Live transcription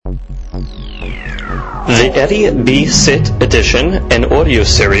The Eddie B. Sit edition and audio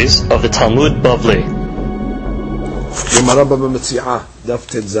series of the Talmud Bavli. Gemara Bava Metzia, Daf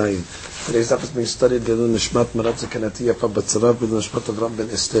Tet Zayin. Today's daf is being studied in Nishmat Metzia Kanatiya Pabatzarav with Nishmat Avram ben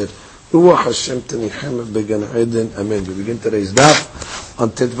Esther. Ruach Hashem Tenichem Began Eden. Amen. We begin today's daf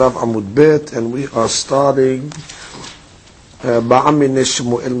on Tet Vav Amud Bet, and we are starting Ba'amin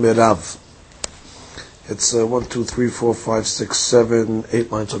Shmuel Merav. It's 1, 2, 3, 4, 5, 6, 7,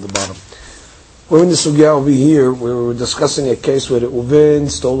 8 lines on the bottom. We're in the sugya over here. We were discussing a case where the Uven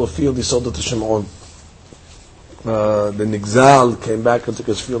stole a field. He sold it to Shimon. The Nigzal came back and took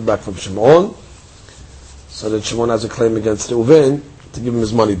his field back from Shimon, so that Shimon has a claim against the Uven to give him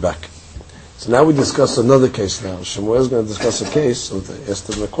his money back. So now we discuss another case now. Shimon is going to discuss a case, so they asked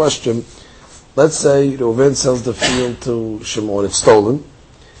him a question. Let's say the Uven sells the field to Shimon, it's stolen,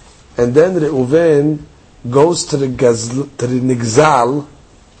 and then the Uven goes to the Nigzal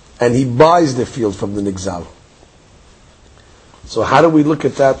and he buys the field from the Nigzal. So how do we look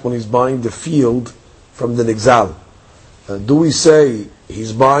at that when he's buying the field from the Nigzal? Do we say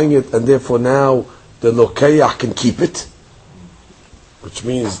he's buying it and therefore now the Lokeach can keep it? Which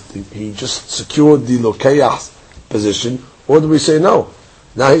means he just secured the Lokeach's position. Or do we say no?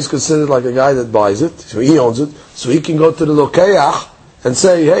 Now he's considered like a guy that buys it, so he owns it, so he can go to the Lokeach and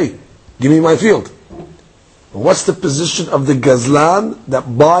say, hey, give me my field. What's the position of the Gazlan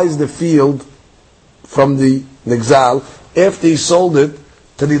that buys the field from the Nigzal after he sold it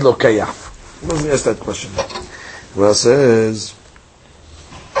to the Lokeach? Let me ask that question. Well, it says,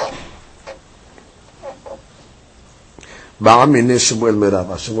 Ba'amine Shmuel Merav.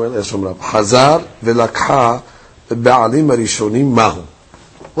 Shmuel is from Rav. Hazar velakha ba'alim arishonim mahu.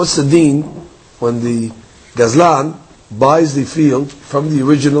 What's the deen when the Gazlan buys the field from the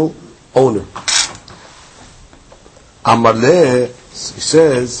original owner? Amarle, he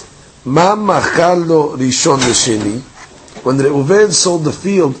says, Ma machalo rishon l'sheni. When the Reuven sold the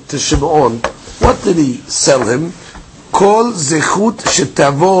field to Shimon, what did he sell him? Kol zechut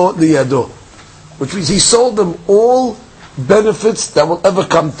shetavo liyado, which means he sold him all benefits that will ever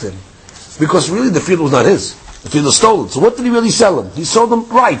come to him, because really the field was not his. The field was stolen. So what did he really sell him? He sold him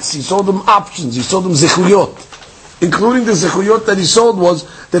rights. He sold him options. He sold him zechuyot, including the zechuyot that he sold was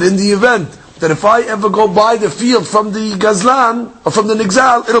that in the event that if I ever go buy the field from the Gazlan or from the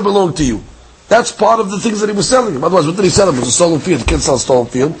Nigzal, it'll belong to you. That's part of the things that he was selling him. Otherwise, what did he sell him? It was a stolen field. You can't sell a stolen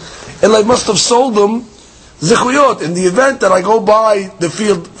field. And I must have sold him zechuyot. In the event that I go buy the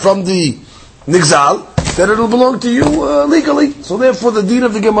field from the Nigzal, then it'll belong to you legally. So therefore, the deed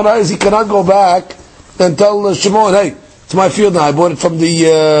of the Gemara is he cannot go back and tell Shimon, hey, it's my field now. I bought it from the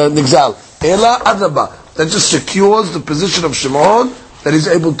Nigzal. Ela adaba. That just secures the position of Shimon that he's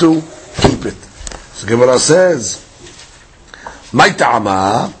able to keep it. So Gemara says, "My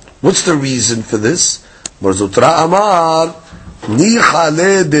ta'ama." What's the reason for this? Marzutra amar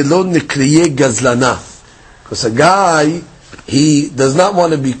nichale delo nikriye gazlana. Because a guy, he does not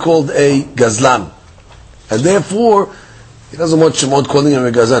want to be called a gazlan, and therefore he doesn't want Shimon calling him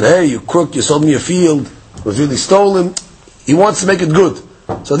a gazlan. Hey, you crook! You sold me a field. It was really stolen. He wants to make it good.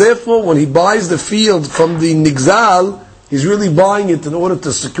 So therefore, when he buys the field from the Nigzal, he's really buying it in order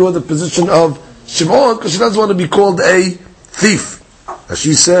to secure the position of Shimon, because he doesn't want to be called a thief. As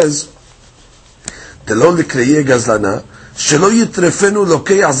she says, "Telo likriyeh gazlana, shelo yitrefenu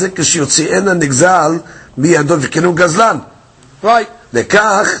lokeach ze k'shiyotzi'ena nigzal miyado v'kenu gazlan." Right?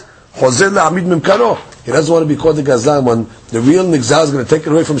 Lekach chozer la'amid mimkaro. He doesn't want to be called a gazlan when the real nigzal is going to take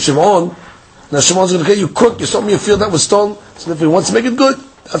it away from Shimon. Now Shimon's going to say, "You crook! You sold me a field that was stolen." So if he wants to make it good,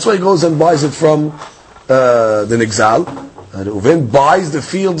 that's why he goes and buys it from the Nigzal. Reuven buys the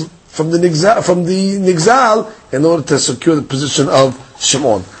field from the Nigzal in order to secure the position of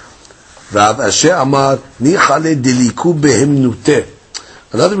Shimon. Rav Asher Amar nichale deliku behem nuteh.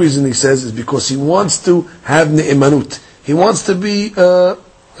 Another reason he says is because he wants to have ne'emanut. He wants to be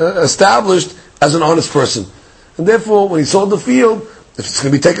established as an honest person, and therefore, when he sold the field, if it's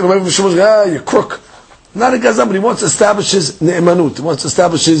going to be taken away from Shimon, you crook. Not a gazan, but he wants to establish his ne'emanut. He wants to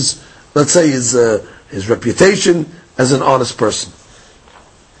establish his, let's say, his reputation as an honest person.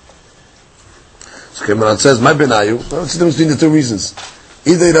 So Gemara says, "My benayu." What's the difference between the two reasons?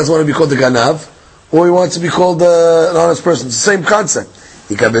 Either he doesn't want to be called a ganav, or he wants to be called an honest person. It's the same concept.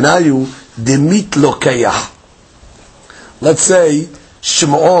 Ika benayu demit lokeach. Let's say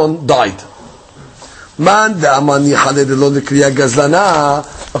Shimon died. Man da'amani haled lo nekriya gazlana.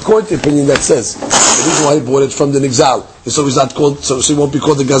 According to the opinion that says the reason why he bought it from the Nigzal is so he's not called, so he won't be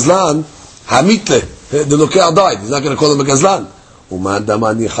called a gazlan. Hamitle, the lokeach died. He's not going to call him a gazlan. But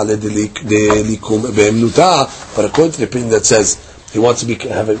according to the opinion that says he wants to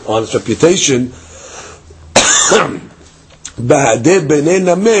have an honest reputation.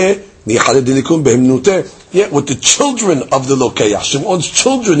 Yeah, with the children of the Lokeach, Shimon's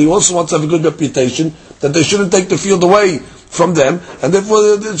children, he also wants to have a good reputation, that they shouldn't take the field away from them, and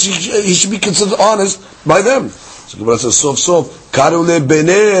therefore he should be considered honest by them. So Gemara says, sof, karu le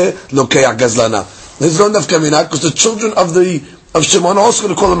bene Lokeach gazlana. There's no enough kamina, because the children of Shimon are also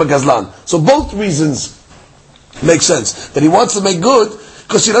going to call him a gazlan. So both reasons make sense. That he wants to make good,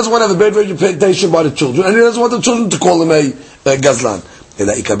 because he doesn't want to have a bad reputation by the children, and he doesn't want the children to call him a gazlan. I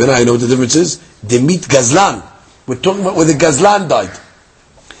know what the difference is. The meat gazlan. We're talking about where the gazlan died.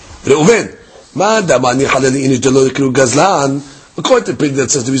 Reuven, gazlan. According to the pig that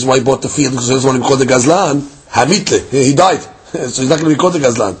says the reason why he bought the field because he doesn't want to be called the gazlan. Hamitle, he died, so he's not going to be called the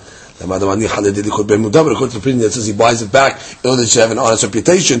gazlan. According to the opinion that says he buys it back in order to have an honest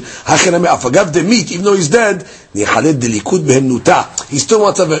reputation, even though he's dead, he still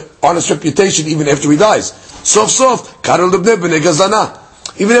wants to have an honest reputation even after he dies.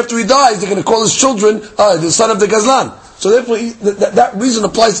 Even after he dies, they're going to call his children the son of the gazlan. So therefore, that reason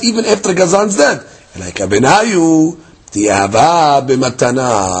applies even after the gazlan's dead.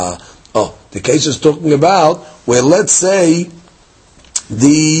 The case is talking about where, let's say,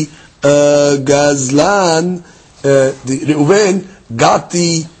 the gazlan, the Reuven got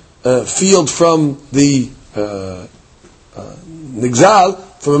the field from the nigzal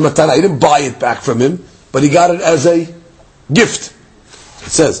from a matana. He didn't buy it back from him, but he got it as a gift. It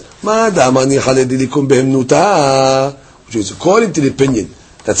says, which is according to the opinion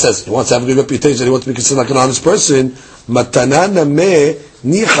that says he wants to have a good reputation, he wants to be considered like an honest person,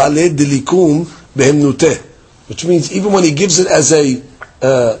 which means even when he gives it as a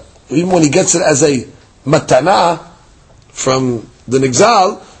even when he gets it as a matana from the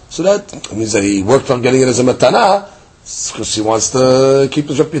nigzal, so that means that he worked on getting it as a matana because he wants to keep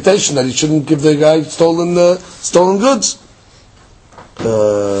his reputation that he shouldn't give the guy stolen goods.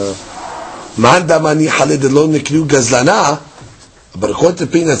 But according to the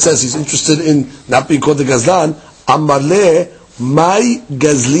opinion that says he's interested in not being called the gazlan, amarle mai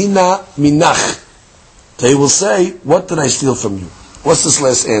gazlina minach. They will say, what did I steal from you? What's this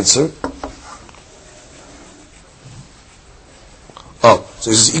last answer? Oh,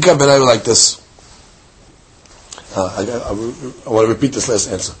 so he says, Ika benayru like this. I want to repeat this last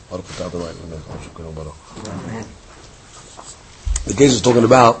answer. The case is talking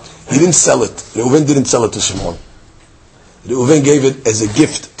about, he didn't sell it. Reuven didn't sell it to Shimon. Reuven gave it as a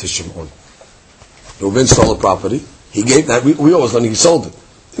gift to Shimon. Reuven stole a property. He gave that. We always learn he sold it.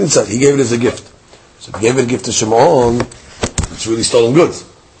 He didn't sell it. He gave it as a gift. So if he gave it a gift to Shimon, it's really stolen goods.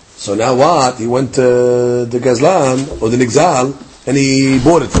 So now what? He went to the gazlan or the nigzal and he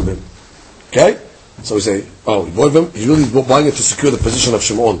bought it from him. Okay? So we say, oh, he bought it from him. He's really buying it to secure the position of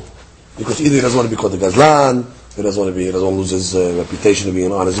Shimon, because either he doesn't want to be called the gazlan, he doesn't want to lose his reputation of being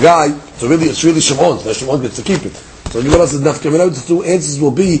an honest guy. So really, it's really Shimon's. Now Shimon gets to keep it. So the Gemara says, the two answers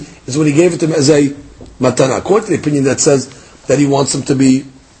will be is when he gave it to him as a matana. According to the opinion that says that he wants him to be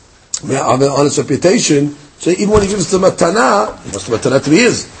have an honest reputation, so even when he gives the matana, he wants the matana to be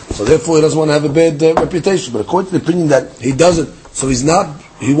his. So therefore, he doesn't want to have a bad reputation. But according to the opinion that he doesn't, so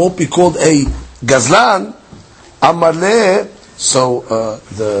he won't be called a gazlan, amarle. So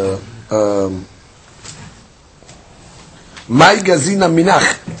my gazina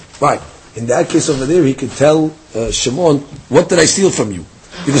minach. Right. In that case over there, he could tell Shimon, what did I steal from you?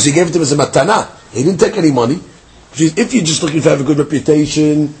 Because he gave it to him as a matana. He didn't take any money. If you're just looking to have a good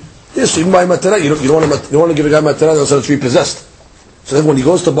reputation, yes, you can buy matana. You don't want to give a guy matana unless it's repossessed. So then when he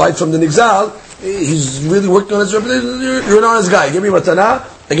goes to buy it from the nigzal, he's really working on his reputation. You're an honest guy. Give me matana,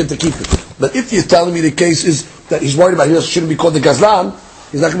 I get to keep it. But if you're telling me the case is that he's worried about he shouldn't be called the gazlan,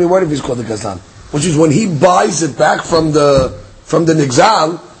 he's not going to be worried if he's called the gazlan. Which is when he buys it back from the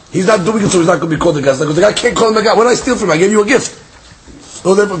nigzal, he's not doing it so he's not going to be called the gazlan, because the guy can't call him a guy. What did I steal from him? I gave you a gift.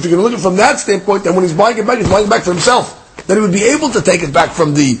 So therefore, if you're going to look at it from that standpoint, then when he's buying it back, he's buying it back for himself. Then he would be able to take it back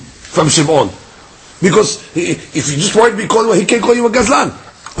from Shimon. Because if you just worried to be called, he can't call you a gazlan.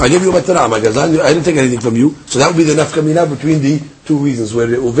 I gave you a matana, my gazlan, I didn't take anything from you. So that would be the nafkamina between the two reasons, where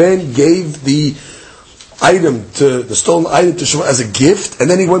Reuven gave the stolen item to Shimon as a gift, and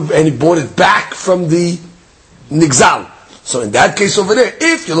then he went and he bought it back from the nigzal. So in that case over there,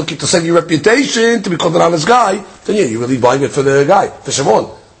 if you're looking to save your reputation to be called an honest guy, then yeah, you're really buying it for the guy, for Shimon.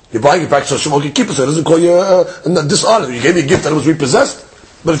 You're buying it back so Shimon can keep it, so it doesn't call you dishonest. You gave me a gift that was repossessed.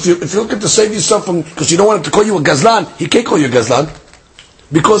 But if you're looking to save yourself from, because you don't want him to call you a gazlan, he can't call you a gazlan,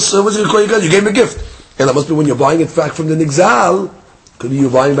 because what's he going to call you a gazlan? You gave him a gift. And that must be when you're buying it back from the nigzal, could be you're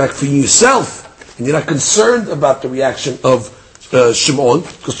buying back for yourself, and you're not concerned about the reaction of Shimon,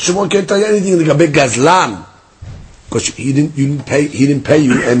 because Shimon can't tell you anything like a big gazlan, because he didn't pay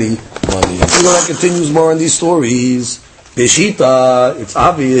you any money. So that continues more on these stories. Beshita, it's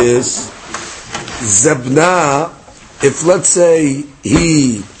obvious. Zebna, if let's say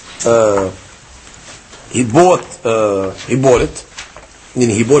he bought it,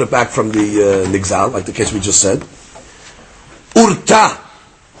 meaning he bought it back from the nigzal, like the case we just said.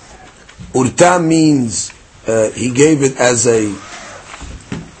 Urta means he gave it as a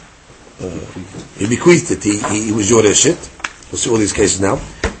he bequeathed it. He was yoreshit. We'll see all these cases now.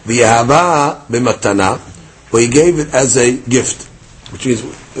 V'yahava b'matana, where he gave it as a gift, which means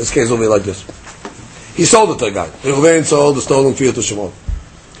this case will be like this. He sold it to a guy. Reuven sold the stolen field to Shimon.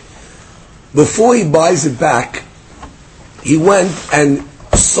 Before he buys it back, he went and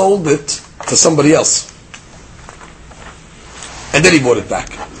sold it to somebody else, and then he bought it back.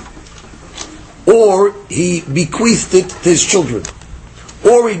 Or he bequeathed it to his children,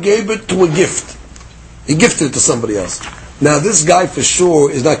 or he gave it to a gift. He gifted it to somebody else. Now this guy for sure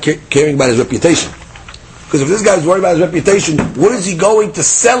is not caring about his reputation, because if this guy is worried about his reputation, what is he going to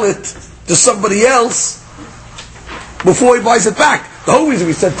sell it to somebody else before he buys it back? The whole reason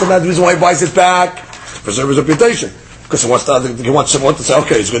we said the reason why he buys it back is to preserve his reputation, because he wants someone to say,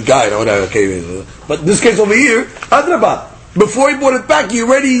 okay, he's a good guy, okay. But in this case over here, Adrabah, before he bought it back, he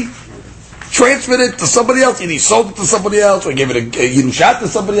already transferred it to somebody else, either he sold it to somebody else, or he gave it a Yerushat to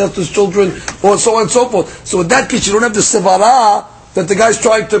somebody else, to his children, or so on and so forth. So in that case, you don't have the sevara that the guy's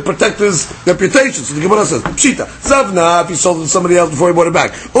trying to protect his reputation. So the Gemara says, Pshita, Zavna, if he sold it to somebody else before he bought it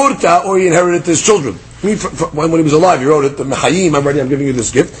back. Urta, or he inherited it to his children. I mean, when he was alive, he wrote it, Mechayim, I'm giving you this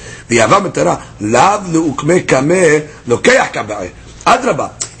gift.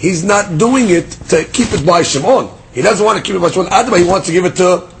 Adrabah, he's not doing it to keep it by Shimon. He doesn't want to keep it by Shimon. Adrabah, he wants to give it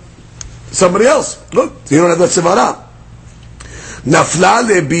to somebody else. Look, you don't have that sevara. Nafla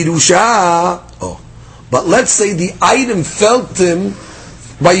le birusha. Oh, but let's say the item fell to him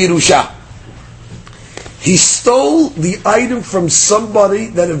by Yerusha. He stole the item from somebody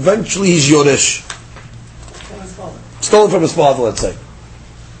that eventually he's Yoresh. Stole it from his father, let's say.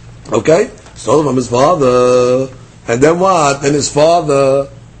 Okay? Stole it from his father. And then what? Then his father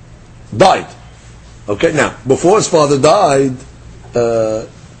died. Okay, now, before his father died,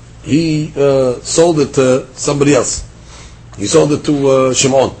 he sold it to somebody else. He sold it to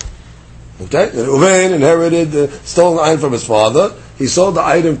Shimon. Okay? And Reuven inherited, stole the item from his father. He sold the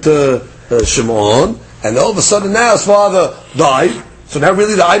item to Shimon. And all of a sudden now his father died. So now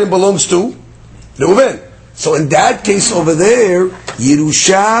really the item belongs to Reuven. So in that case over there,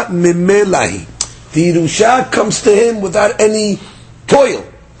 Yerusha mimelahi. The Yerusha comes to him without any toil,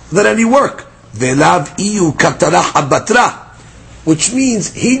 without any work. Velav iyu katarah abatra. Which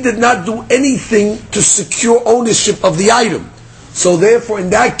means he did not do anything to secure ownership of the item. So therefore in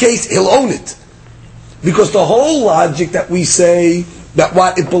that case he'll own it. Because the whole logic that we say that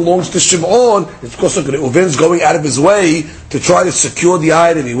what it belongs to Shimon, it's because look, Reuven's going out of his way to try to secure the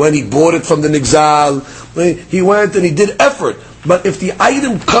item. He bought it from the Nigzal. He went and he did effort. But if the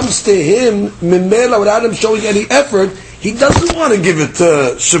item comes to him, Mimela, without him showing any effort, he doesn't want to give it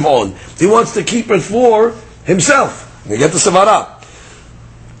to Shimon. He wants to keep it for himself. You get the Savara.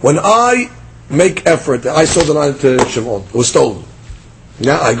 When I make effort, I sold an item to Shimon. It was stolen.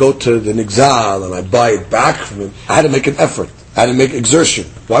 Now I go to the Nigzal and I buy it back from him. I had to make an effort. I had to make exertion.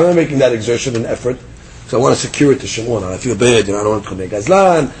 Why am I making that exertion and effort? Because I want to secure it to Shimon. I feel bad. I don't want to make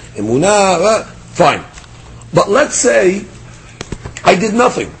Gazlan, Emunah. Fine. But let's say I did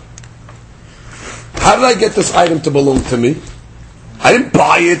nothing. How did I get this item to belong to me? I didn't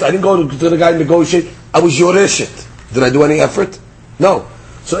buy it. I didn't go to the guy and negotiate. I was Yoresh it. Did I do any effort? No.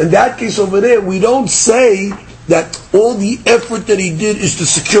 So in that case over there, we don't say that all the effort that he did is to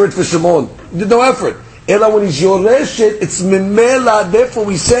secure it for Shimon. He did no effort. Ela when he's Yoresh it, it's Mimela, therefore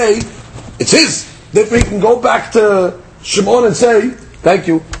we say, it's his. Therefore he can go back to Shimon and say, thank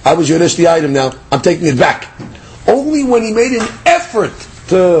you, I was Yoresh the item now, I'm taking it back. Only when he made an effort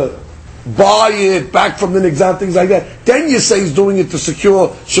to buy it back from the Nigzal, things like that, then you say he's doing it to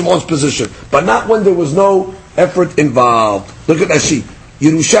secure Shimon's position. But not when there was no effort involved. Look at Ashi.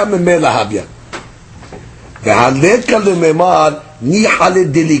 Yerusha Mimela Habya.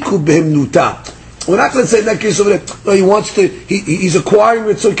 We're not going to say in that case over there, no, he wants to, he's acquiring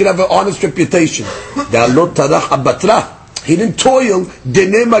it so he can have an honest reputation. He didn't toil.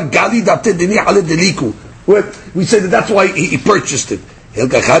 We say that's why he purchased it. Then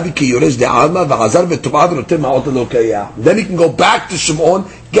he can go back to Shimon,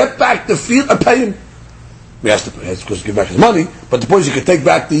 get back the field, and pay him. He has to give back his money, but the point is he could take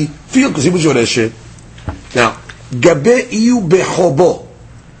back the field because he was Yoresh. Now, Gabe iyu bechobo.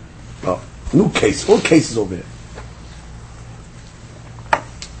 Oh, new case. All cases over here.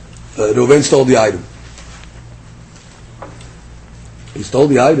 Reuven stole the item. He stole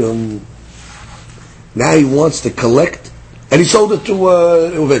the item. Now he wants to collect, and he sold it to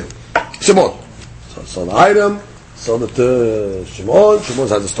Reuven. Shimon. So sold the item, sold it to Shimon. Shimon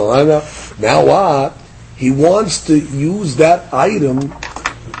has a stolen item. Now what? He wants to use that item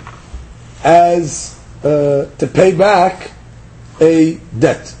as to pay back a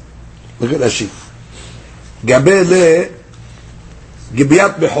debt. Look at that sheet. Gabe le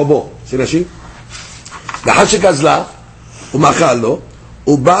Gibiat bechobo. See that sheet? לאחר שגזלה, הוא מכר לו,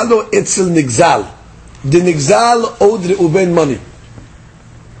 הוא בא לו אצל נגזל. The nigzal owed Reuven money.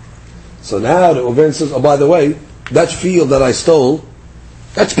 So now Reuven says, oh, by the way, that field that I stole,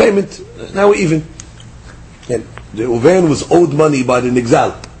 that's payment. Now we're even. And Reuven was owed money by the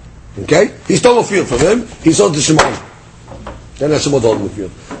nigzal. Okay? He stole a field from him, he sold to Shimon. Then Shimon told him the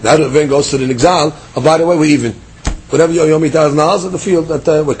field. Now Reuven goes to the nigzal, oh, by the way, we're even. Whatever your Yomi $1,000 in the field that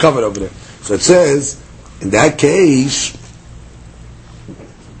we're covered over there. So it says, in that case,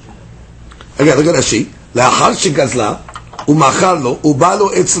 again, look at that sheet. לאחר שגזלה, הוא מכר לו, הוא בא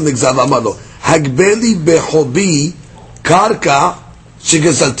לו אצל נגזל ואמר לו, הגבה לי בחובי קרקע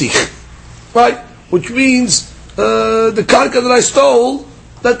שגזלתיך. Right? Which means, the karka that I stole,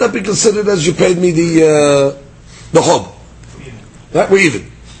 let that be considered as you paid me the chob. Right? We're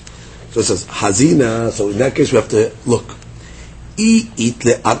even. So it says, hazina, so in that case we have to look.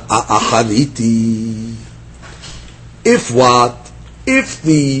 If what? If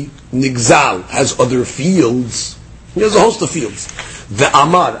the nigzal has other fields, he has a host of fields. The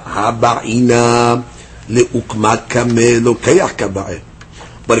amar haba'ina leukmat kamelo kayach kaba'eh.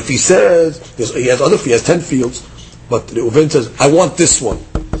 But if he says he has other fields, he has 10 fields, but Reuven says, I want this one,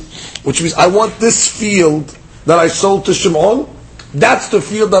 which means I want this field that I sold to Shimon. That's the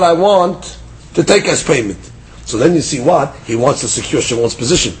field that I want to take as payment. So then you see what? He wants to secure Shimon's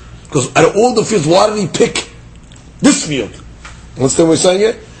position. Because out of all the fields, why did he pick this field? Understand what we're saying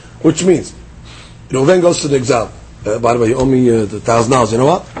here? Which means, Reuven goes to the exam. By the way, you owe me the $1,000. You know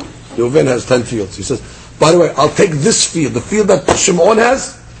what? Reuven has 10 fields. He says, by the way, I'll take this field, the field that Shimon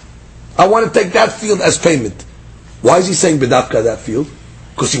has, I want to take that field as payment. Why is he saying B'davka that field?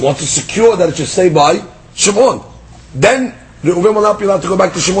 Because he wants to secure that it should stay by Shimon. Then, Reuven will not be allowed to go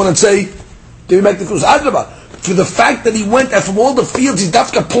back to Shimon and say, give me back the field. Adrabah. For the fact that he went, and from all the fields, he's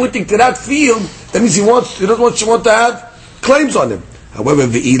Dafka pointing to that field, that means he doesn't want Shimon to have claims on him. However,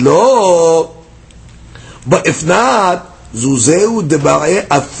 V'ilo, but if not, Zuzeu debar'e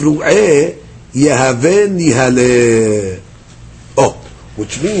afru'e yehave nihale. Oh,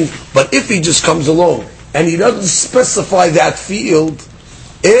 which means, but if he just comes along, and he doesn't specify that field,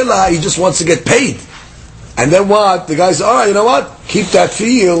 Ela, he just wants to get paid. And then what? The guy says, alright, you know what? Keep that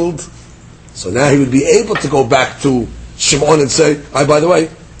field. So now he would be able to go back to Shimon and say, by the way,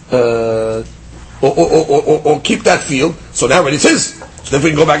 or keep that field. So now when it's his, so then we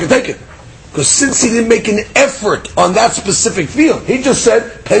can go back and take it. Because since he didn't make an effort on that specific field, he just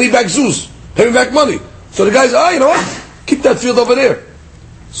said, pay me back Zuz, pay me back money. So the guy's, you know what? Keep that field over there.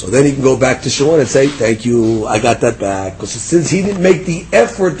 So then he can go back to Shimon and say, thank you, I got that back. Because since he didn't make the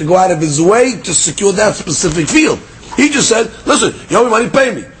effort to go out of his way to secure that specific field, he just said, listen, you owe me money,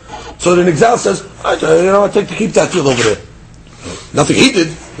 pay me. So the Nigzal says, I take to keep that field over there. Nothing he did.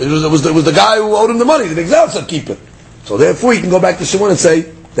 It was the guy who owed him the money. The Nigzal said, keep it. So therefore he can go back to Shimon and say,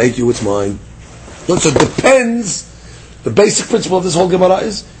 thank you, it's mine. So it depends. The basic principle of this whole Gemara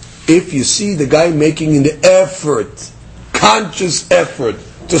is, if you see the guy making an effort, conscious effort,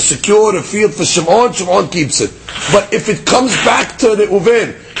 to secure the field for Shimon, Shimon keeps it. But if it comes back to the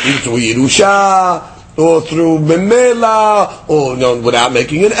Reuven, either through Yerusha, or through Memela, or without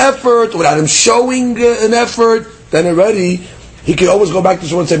making an effort, without him showing an effort, then already he can always go back to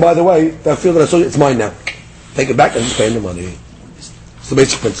Shimon and say, by the way, that field that I sold you, it's mine now. Take it back and just pay him the money. It's the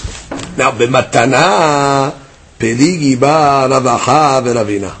basic principle. Now, b'matana, peligi ba ravacha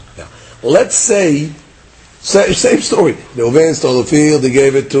v'ravina. Let's say, same story. The Reuven stole the field, he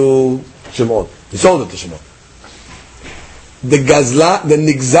gave it to Shimon. He sold it to Shimon. The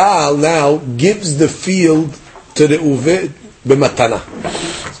Nigzal now gives the field to the Reuven b'matana.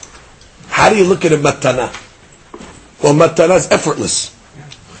 How do you look at a matana? Well, matana is effortless.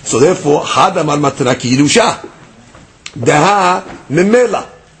 So therefore, hadam al matana ki Yerusha. Daha memela.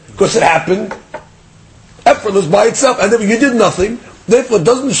 Because it happened effortless by itself. And then you did nothing. Therefore, it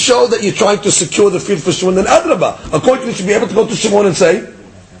doesn't show that you're trying to secure the field for Shimon. Then Adrabah, according to you should be able to go to Shimon and say,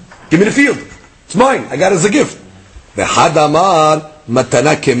 give me the field. It's mine. I got it as a gift. The hadamar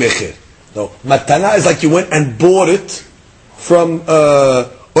matana kemecher. No, matana is like you went and bought it from, or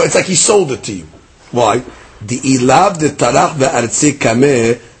it's like he sold it to you. Why? The ilav de tarach ve'artze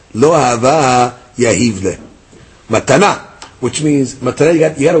kameh lo hava yahivle. Matana, which means matana,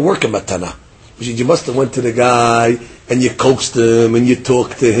 you got to work a matana. Which means you must have went to the guy and you coaxed him and you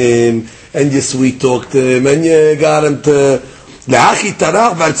talked to him and you sweet talked him and you got him to le'achi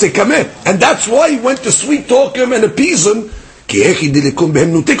tarach ve'artze kameh, and that's why he went to sweet talk him and appease him. Because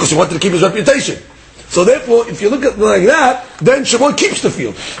he wanted to keep his reputation. So therefore, if you look at it like that, then Shimon keeps the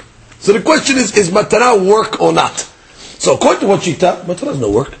field. So the question is matana work or not? So according to what Shita, matana does no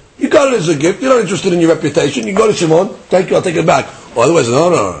work. You got it as a gift, you're not interested in your reputation, you go to Shimon, thank you, I'll take it back. Or otherwise,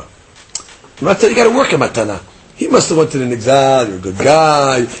 no. Matana, you got to work a matana. He must have went to the Nigzal, you're a good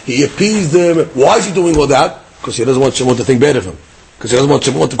guy, he appeased him. Why is he doing all that? Because he doesn't want Shimon to think bad of him. Because he doesn't want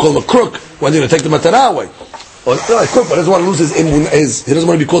Shimon to call him a crook when he's going to take the matana away. Or no, crook, but he doesn't want to lose his he doesn't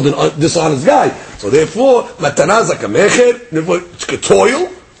want to be called an dishonest guy. So therefore, matana is like a mecher, therefore it's a toil,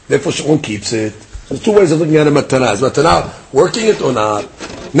 therefore Shimon keeps it. So there's two ways of looking at a matana. Is matana working it or not?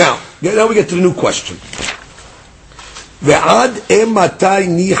 Now we get to the new question.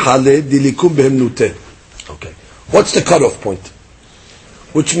 Okay. What's the cutoff point?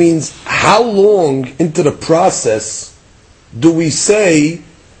 Which means, how long into the process do we say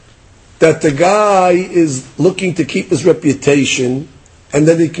that the guy is looking to keep his reputation, and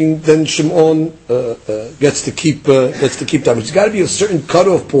then Shimon gets to keep that. There's got to be a certain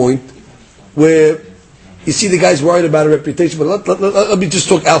cutoff point where you see the guy's worried about a reputation. But let me just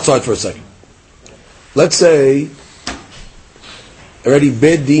talk outside for a second. Let's say already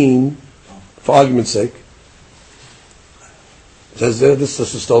Beit Din, for argument's sake, says this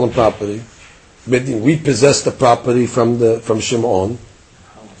is a stolen property. Beit Din repossessed the property from Shimon.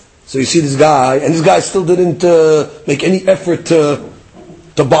 So you see this guy, and this guy still didn't make any effort to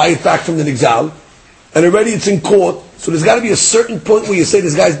buy it back from the Nigzal, and already it's in court. So there's got to be a certain point where you say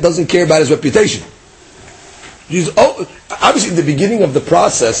this guy doesn't care about his reputation. Obviously, in the beginning of the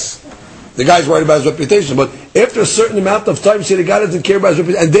process, the guy's worried about his reputation, but after a certain amount of time, you say the guy doesn't care about his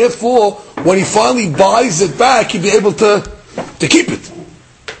reputation, and therefore, when he finally buys it back, he'll be able to keep it.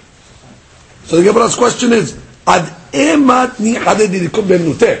 So the Gemara's question is,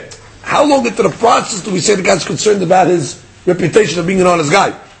 how long into the process do we say the guy's concerned about his reputation of being an honest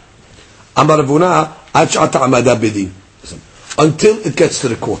guy? Until it gets to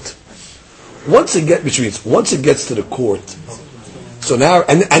the court. Once it gets to the court, so now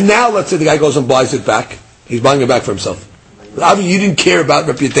and now let's say the guy goes and buys it back. He's buying it back for himself. I mean, you didn't care about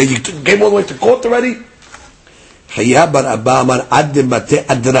reputation. You came all the way to court already.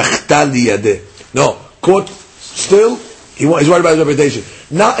 No, court still. He's worried about his reputation.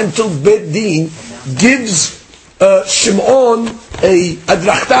 Not until Beit Din gives Shimon a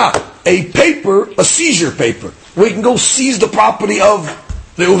adrachta, a paper, a seizure paper, where he can go seize the property of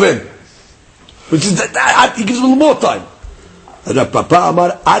Reuven. Which is that he gives him a little more time. He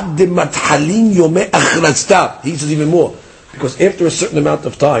says even more, because after a certain amount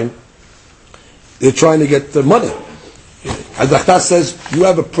of time, they're trying to get the money. Adrachta says you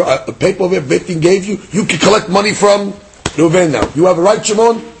have a paper over here Beit Din gave you. You can collect money from Reuven now. You have a right,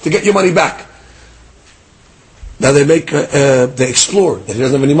 Shimon, to get your money back. Now they explore that he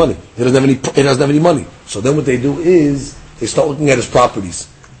doesn't have any money. He doesn't have any money. So then what they do is they start looking at his properties,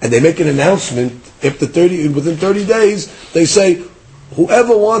 and they make an announcement. Within 30 days, they say,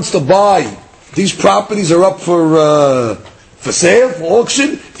 whoever wants to buy these properties are up for sale, for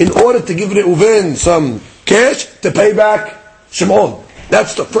auction, in order to give Reuven some cash to pay back Shimon.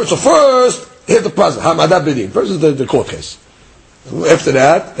 That's the first. So first, here's the process. Hamadat Bidin. First is the court case. After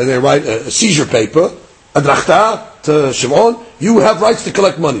that, they write a seizure paper, adrachta to Shimon. You have rights to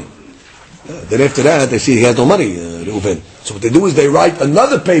collect money. Then after that, they see he has no money, Reuven. So what they do is they write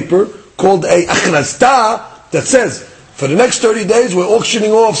another paper called a achrasta that says, for the next 30 days, we're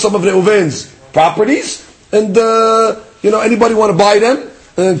auctioning off some of Reuven's properties, and anybody want to buy them,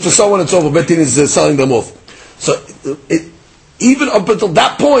 and for so on and so forth, Beit Din is selling them off. So even up until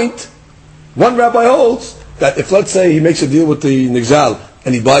that point, one rabbi holds that if, let's say, he makes a deal with the Nigzal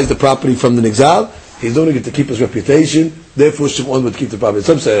and he buys the property from the Nigzal, he's doing it to keep his reputation. Therefore, Shimon would keep the property.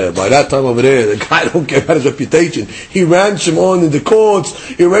 Some say, by that time over there, the guy don't care about his reputation. He ran Shimon in the courts.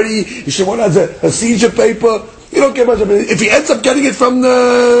 Shimon has a seizure paper. He don't care about his reputation. If he ends up getting it from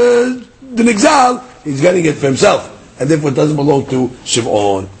the Nigzal, he's getting it for himself. And therefore, it doesn't belong to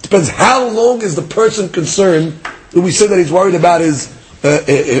Shimon. Depends how long is the person concerned. Do we say that he's worried about his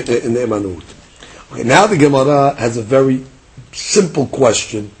ne'emanut? Okay, now the Gemara has a very simple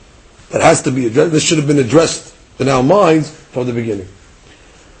question that has to be addressed. This should have been addressed in our minds from the beginning.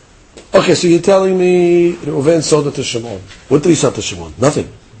 Okay, so you're telling me Reuven sold it to Shimon. What did he sell to Shimon? Nothing.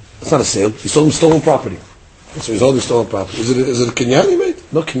 It's not a sale. He sold him stolen property. So he's holding stolen property. Is it a kinyan he made?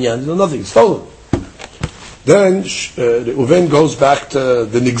 No kinyan, no nothing. It's stolen. Then Reuven goes back to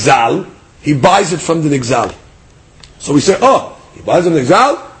the Nigzal. He buys it from the Nigzal. So we say, he buys it from the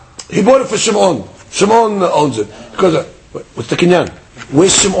Nigzal. He bought it for Shimon. Shimon owns it. Because, what's the kinyan?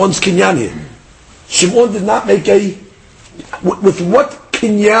 Where's Shimon's kinyan here? Shimon did not make a... With what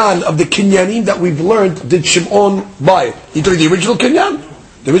kinyan of the kinyanim that we've learned did Shimon buy it? He took the original kinyan?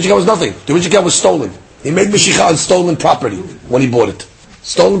 The original was nothing. The original was stolen. He made Meshicha on stolen property when he bought it.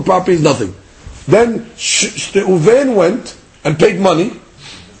 Stolen property is nothing. Then Reuven went and paid money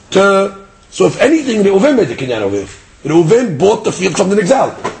to... So if anything, Reuven made the kinyan over there. Reuven bought the field from the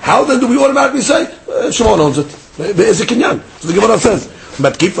Nigzal. How then do we automatically say, Shimon owns it? There's a kinyan. So the Gemara says,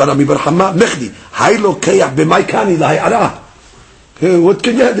 what kinyan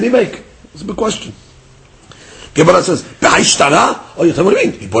did he make? It's a big question. Gemara says, oh, you tell me what I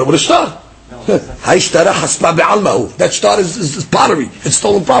mean? He bought it with a star. That star is pottery. It's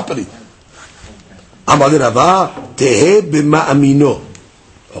stolen property.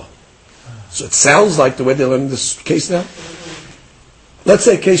 So it sounds like the way they're learning this case now. Let's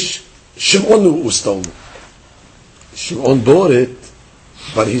say a case Shimon knew it was stolen. Shimon bought it,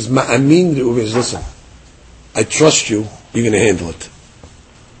 but he's ma'amin Reuven. Listen, I trust you. You're going to handle it.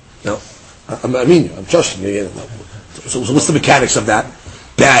 Now, I'm trusting you. So what's the mechanics of that?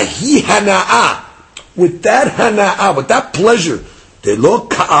 With that hana'ah, with that pleasure, that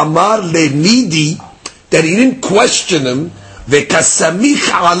he didn't question him,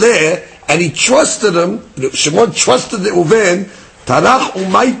 and he trusted him. Shimon trusted Reuven, that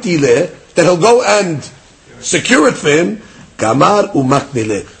he'll go and secure it for him. So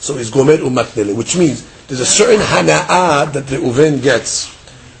he's gomer umaknile, which means there's a certain hana'ah that the Reuven gets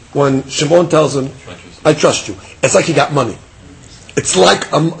when Shimon tells him, I trust you. It's like he got money. It's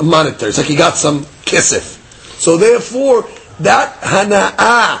like a monetary. It's like he got some kesef. So therefore, that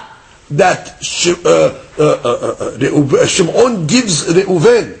hana'ah that Shimon gives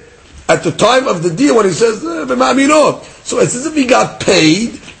Reuven at the time of the deal when he says, so it's as if he got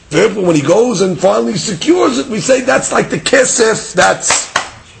paid. Therefore, when he goes and finally secures it, we say that's like the kesef that's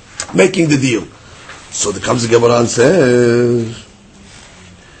making the deal. So there comes the Gemara and says,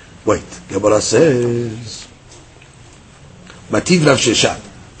 Gemara says, Mativ Rav Sheshat.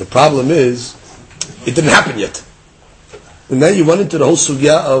 The problem is, it didn't happen yet. And then you run into the whole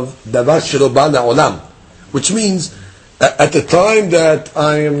sugya of Davar Shelo Ba Na'olam, which means, at the time that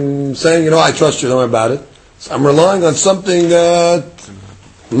I am saying, I trust you, don't worry about it, so I'm relying on something that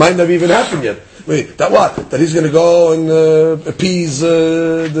might not even happen yet. That what? That he's going to go and appease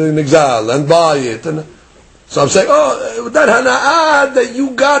the Nigzal and buy it. And so I'm saying, that hana'ah that you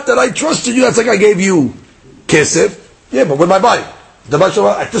got, that I trusted you, that's like I gave you kesef. Yeah, but when I buy it?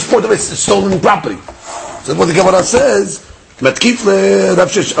 At this point, it's stolen property. So what the Gemara says, Mativ Rav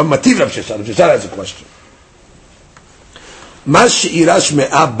Sheshat. Rav Sheshat has a question. Mas she'irash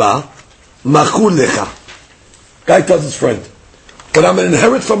me'abba machul lecha. Guy tells his friend, what I'm going to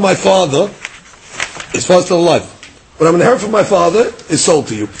inherit from my father, his father's still alive. What I'm going to inherit from my father is sold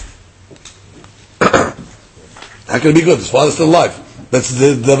to you. How can it be good? His father's still alive. That's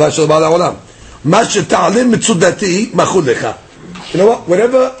the Davar Shel Ba'al Ha'olam. Mas she'ta'alim mitzudati machul lecha. You know what?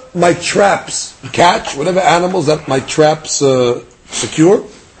 Whatever my traps catch, whatever animals that my traps secure,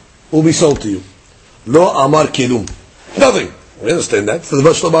 will be sold to you. Lo amar kilum. Nothing. We understand that. It's the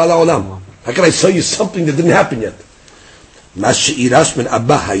Davar Shel Ba'al Ha'olam. How can I sell you something that didn't happen yet? But if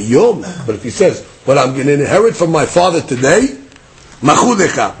he says, what I'm going to inherit from my father today, we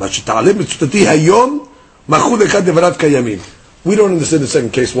don't understand the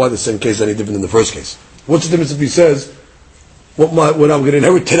second case, why the second case is any different than the first case. What's the difference if he says, what I'm going to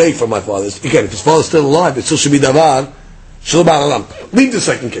inherit today from my father? Again, if his father's still alive, it still should be davar shel ba'al ha'olam. Leave the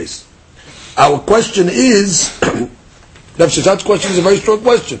second case. Our question is, Rav Sheshat's question is a very strong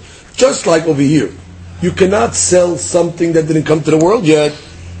question. Just like over here, you cannot sell something that didn't come to the world yet.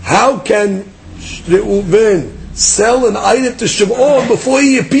 How can Reuven sell an item to Shimon before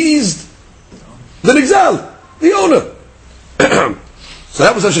he appeased the Nigzal, the owner? So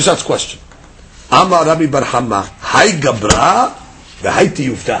that was Rav Sheshat's question. Amar Rabbi Bar Hama, Hay Gabra, v'Hay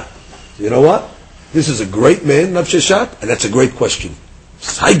Tiyufta. You know what? This is a great man, Rav Sheshat, and that's a great question.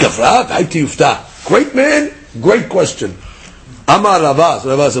 Hay Gabra, v'Hay Tiyufta. Great man, great question. Amar Rava, so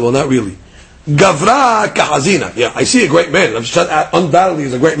Rava said, well, not really. Gavra kahazina. Yeah, I see a great man. Rav Sheshat undoubtedly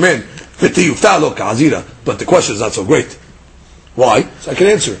is a great man. V'Tiyufta lo kahazina. But the question is not so great. Why? So I can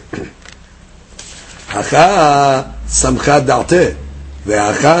answer. Hacha samcha da'ateh.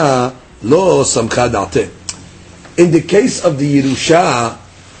 Ve'acha Lo samcha da'ateh. In the case of the Yerusha,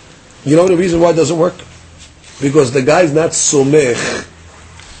 you know the reason why it doesn't work? Because the guy's not somech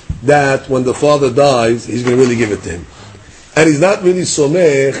that when the father dies, he's going to really give it to him. And he's not really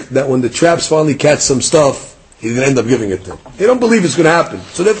somech that when the traps finally catch some stuff, he's going to end up giving it to him. He don't believe it's going to happen.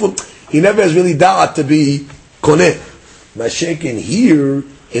 So therefore, he never has really da'at to be koneh. Mashiach here,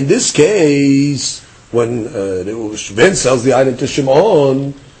 in this case, when Ben sells the item to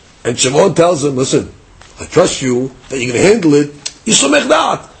Shimon, and Shimon tells him, listen, I trust you that you're going to handle it, he's somech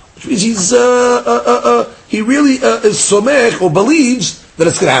da'at. Which means he really is somech or believes that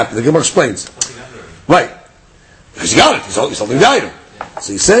it's going to happen. The Gemara explains. Right. Because he got it. He's holding the item.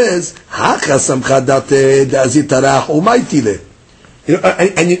 So he says,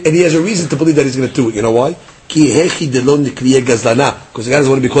 and he has a reason to believe that he's going to do it. You know why? Because the guy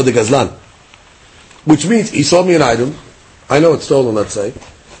doesn't want to be called the Gazlan. Which means he sold me an item. I know it's stolen, let's say.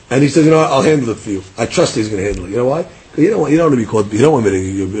 And he says, you know what, I'll handle it for you. I trust he's going to handle it. You know why? Because you don't want to be called, you don't want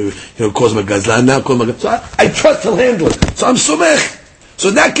me to cause him a Gazlan now, call him a Gazlan. So I trust he'll handle it. So I'm somech. So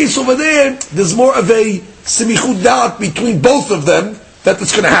in that case over there, there's more of a simichut da'at between both of them that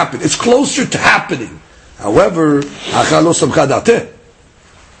it's going to happen. It's closer to happening. However,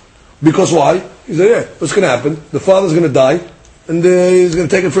 because why? He said, yeah, what's going to happen? The father's going to die, and he's going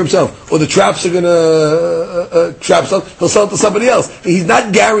to take it for himself. Or the traps are going to trap stuff, he'll sell it to somebody else. He's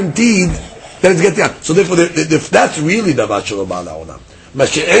not guaranteed that it's getting out. So therefore, if that's really the Vachal Ba'al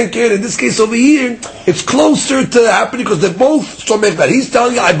Mashiach, in this case over here, it's closer to happening because they're both somech that he's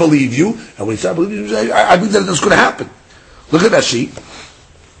telling you, I believe you, and when he said, I believe you, I believe that it's going to happen. Look at that sheet.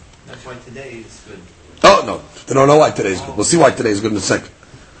 That's why today is good. Oh, no. They don't know why today is good. We'll see why today is good in a second.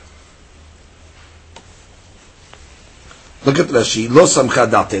 Look at Rashi. Lo samcha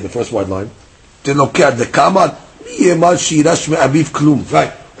da'ateh, the first white line.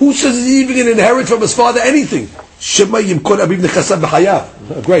 Right. Who says he's even going to inherit from his father anything?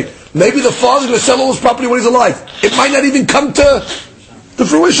 Great. Maybe the father's going to sell all his property when he's alive. It might not even come to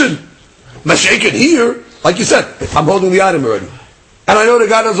fruition. Mashiach here, like you said, I'm holding the item already. And I know the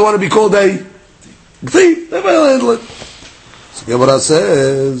guy doesn't want to be called a thief. They will handle it. So Gemara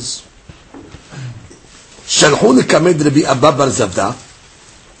says,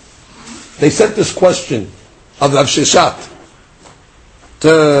 they sent this question of Rav Sheshat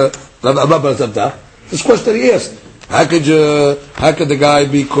to Rav Abba bar Zavda. This question he asked: how could the guy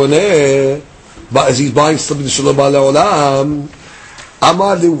be koneh, but as he's buying something to Shalom Olam?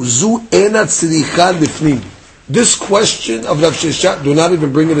 Amar zu ena tzricha lifnim. This question of Rav Sheshat, do not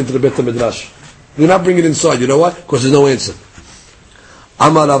even bring it into the Beit HaMidrash. Do not bring it inside. You know why? Because there's no answer.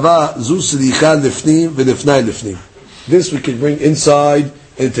 Amar Rava zu tzricha lifnim v'lifnai lifnim. This we can bring inside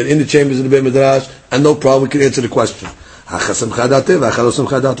into the inner chambers of the Beit HaMidrash, and no problem. We can answer the question. Like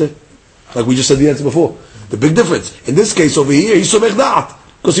we just said the answer before. The big difference. In this case over here, he's somech da'at,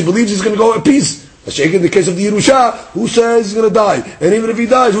 because he believes he's going to go at peace. In the case of the Yerusha, who says he's going to die? And even if he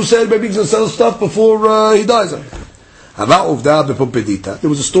dies, who said maybe he's going to sell stuff before he dies? There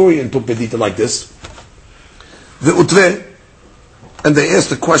was a story in Pumpedita like this. And they asked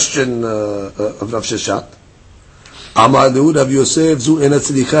the question of Rav Sheshat.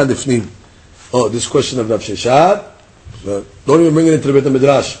 Oh, this question of Rav Sheshat, don't even bring it into the Beit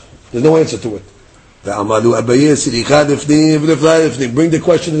HaMidrash. There's no answer to it. Bring the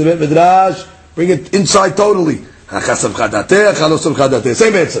question to the Beit HaMidrash, bring it inside totally.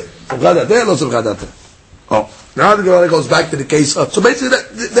 Same answer. Oh, now the Gemara goes back to the case of, so basically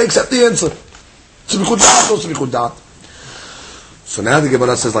they accept the answer. So now the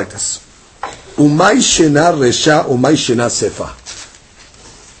Gemara says like this.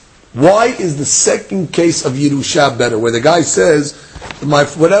 Why is the second case of Yerusha better, where the guy says,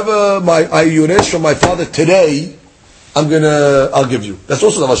 whatever I yuresh from my father today, I'll give you. That's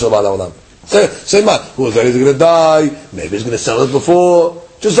also the Mashal Ba'al Olam. Say who is going to die? Maybe he's going to sell it before.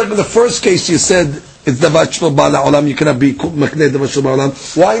 Just like in the first case you said, it's the Mashal Ba'al Olam, you cannot be Makneh the Mashal Ba'al Olam.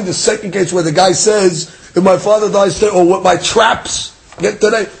 Why in the second case where the guy says, if my father dies today, or what my traps get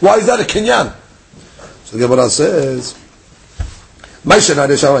today, why is that a kinyan? So the Gemara says, מה שנה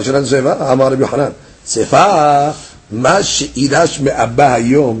רשע, שנה זבה, אמר רבי יוחנן, ספה, מה שאירש מאבא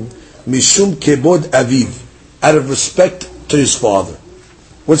היום, משום כבוד אביו, out of respect to his father.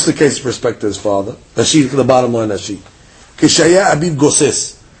 What's the case of respect to his father? Nashi, the bottom line, Nashi. כשהיה אביו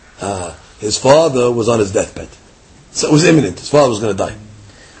גוסס. His father was on his deathbed. So it was imminent. His father was going to die.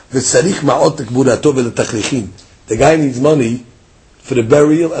 וצריך מעות לקבורתו ולתכריכים. The guy needs money for the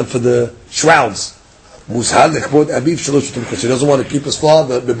burial and for the shrouds. Because he doesn't want to keep his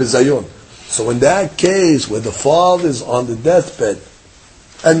father bebizayon. So in that case, where the father is on the deathbed,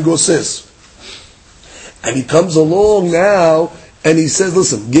 and goses. And he comes along now, and he says,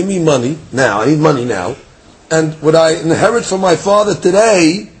 listen, give me money now, I need money now, and what I inherit from my father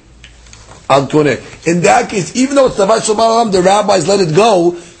today, I'll koneh. In that case, even though it's Davar Shel Ba'al Olam, the rabbis let it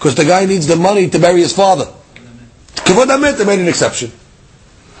go, because the guy needs the money to bury his father. Kavod Amet, they made an exception.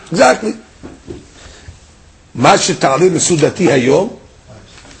 Exactly.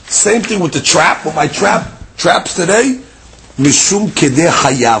 Same thing with the trap. With my traps today, mishum kedeh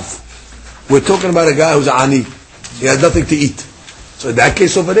hayav. We're talking about a guy who's ani. He has nothing to eat. So in that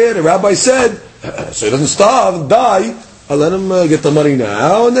case over there, the rabbi said, so he doesn't starve and die, I'll let him get the money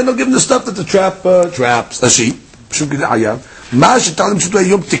now, and then I'll give him the stuff that the trap traps. The sheep. mishum kedeh hayav. מה שתעלם פשוט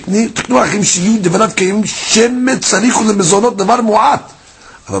היום תקנו אחים שיהיו דבריו קיים שמץ צריכו למזונות דבר מועט.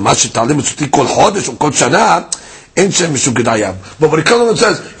 אבל מה שתעלם פשוט כל חודש או כל שנה, אין שם משום כדאי חייב. But when it comes and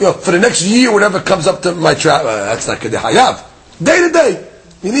says, for the next year, whatever comes up to my trap, that's not כדאי חייב. Day to day.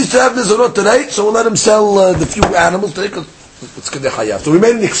 He needs to have mizonot today, so we'll let him sell the few animals today, because it's כדאי חייב. So we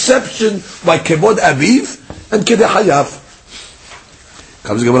made an exception by כבוד אביו, and כדאי חייב.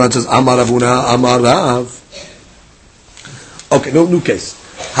 Comes the Gemara and says, Amar Ravuna, Amar Rav. Okay, no new case.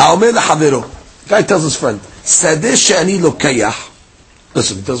 Ha'omer le'havero. Guy tells his friend, Sadeh she'ani lokayach.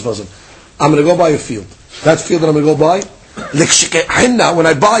 Listen, he tells his person, I'm going to go buy a field. That field that I'm going to go buy, Lekshikehinna, when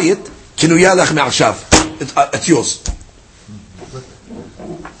I buy it, kinuya lech me'akshav. It's yours.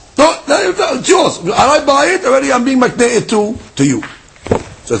 No, it's yours. When I buy it, already I'm being makneh it to you.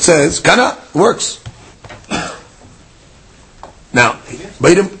 So it says, Kana, works. Now,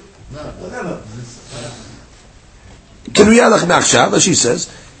 wait him. As she says,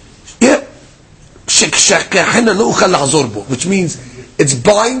 which means it's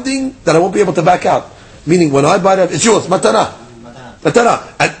binding that I won't be able to back out. Meaning, when I buy that, it's yours, matana,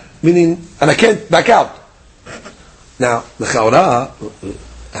 meaning, and I can't back out. Now, the chaura,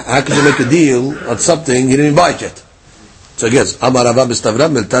 how could you make a deal on something you didn't buy it yet? So I guess, Amar Rava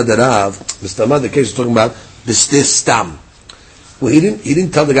b'stavram meltad Rav, b'stavram, the case is talking about b'stis stam. Well, he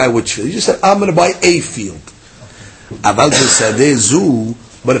didn't tell the guy which field. He just said, I'm going to buy a field. But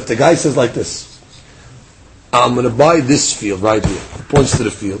if the guy says like this, I'm going to buy this field right here, he points to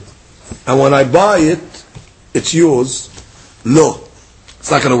the field, and when I buy it, it's yours. No, it's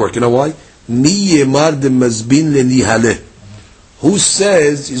not going to work. You know why? Who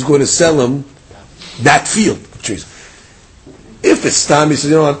says he's going to sell him that field? If it's time, he says,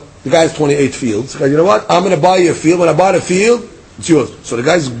 you know what, the guy has 28 fields. You know what, I'm going to buy you a field. When I buy the field, it's yours. So the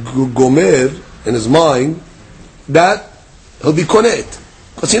guy's gomer in his mind that he'll be koneh,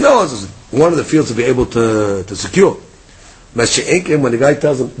 because he knows one of the fields to be able to secure. When the guy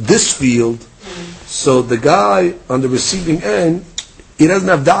tells him this field, so the guy on the receiving end, he doesn't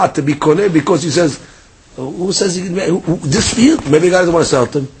have da'at to be koneh, because he says, who says this field? Maybe the guy doesn't want to sell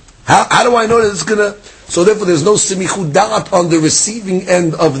to him. How do I know that it's gonna? So therefore, there's no simichu da'at on the receiving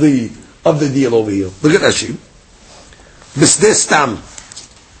end of the deal over here. Look at Rashi. Bisdeh stam.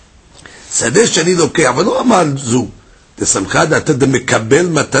 שדה שאני לוקח, אבל לא אמר זו, תסמכה דעתה דמקבל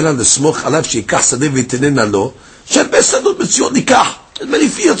מתנה לסמוך עליו שיקח שדה ויתננה לו, שהרבה שדות מציאות ניקח, את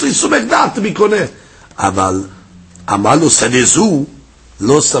מניפי יצאו יסומך דעת מקונה. אבל אמר לו שדה זו,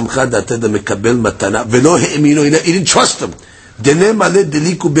 לא סמכה דעתה דמקבל מתנה, ולא האמינו, he didn't trust him. דנה מלא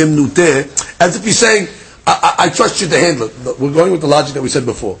דליקו במנותה, as if he's saying, I trust you to handle it. We're going with the logic that we said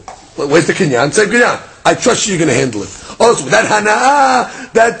before. Where's the kinyan? Say kinyan. I trust you, you're going to handle it. Also, that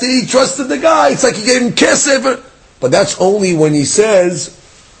hana'ah, that he trusted the guy, it's like he gave him kesef. But that's only when he says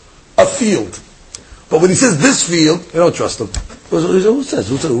a field. But when he says this field, you don't trust him. Who says?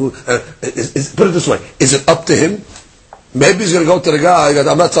 Put it this way. Is it up to him? Maybe he's going to go to the guy,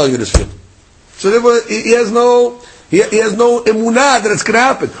 I'm not telling you this field. So therefore, he has no emunah that it's going to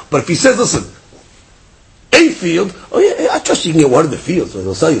happen. But if he says, listen, a field, oh yeah, I trust you can get one of the fields, so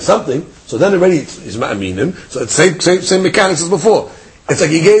they'll sell you something. So then already he's ma'aminim. So it's same mechanics as before. It's like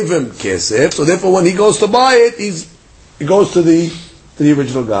he gave him kesef, so therefore when he goes to buy it, he goes to the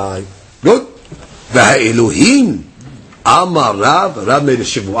original guy. Good? V'ha'elohim amar Rav made a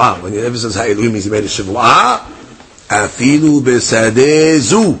shivu'ah. When he ever says ha'elohim, he made a shivu'ah. Afilu b'sadeh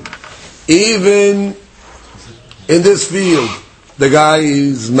zu. Even in this field, the guy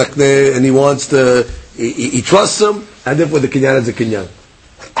is makneh and he wants to. He trusts him, and therefore the kinyan is a kinyan.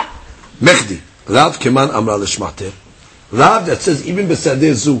 Mechdi, Rav Keman Amra Lishmater. Rav that says even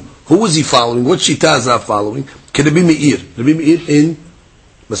b'sadeh zu. Who is he following? What shita is Rav following? Kedabi Meir. Kedabi Meir in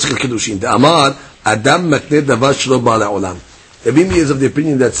Masechet Kedushin. The Amar Adam makneh davar shelo ba'al ha'olam. Kedabi Meir is of the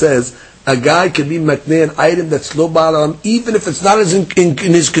opinion that says a guy can be makneh an item that's lo ba'al ha'olam, even if it's not in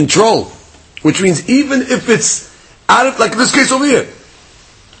his control. Which means even if it's out of, like in this case over here.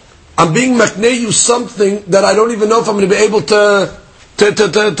 I'm being makneh you something that I don't even know if I'm going to be able to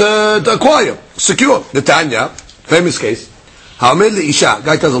acquire, secure. Netanya, famous case. Ha'amel le'isha,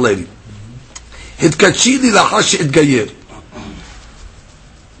 guy tells a lady, Hitkachi li lahash itgayir.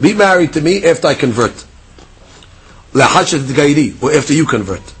 Be married to me after I convert. Lahash itgayiri, or after you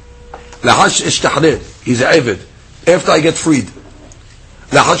convert. Lahash ishtahrir, he's a avid. After I get freed.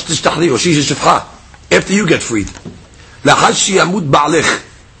 Lahash tishtahrir, or she's a shifha. After you get freed. Lahash yamut ba'alech.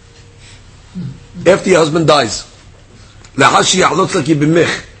 After your husband dies. Lahash ya'alot laki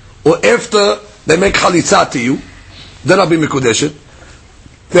b'mech. Or after they make chalitza to you, then I'll be mikudeshet.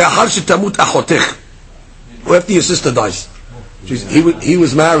 Lahash tamut achotech. Or after your sister dies. He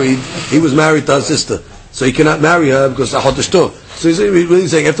was married to her sister. So he cannot marry her because achoteshto. So he's really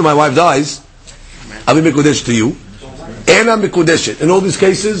saying, after my wife dies, I'll be mikudeshet to you. And I'm mikudeshet. In all these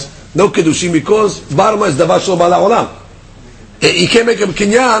cases, no kedushin, because bottom line is davar shel ba'al ha'olam. He can't make a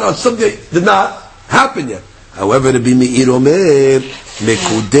kinyan on something that did not happen yet. However, to be me'ir omer,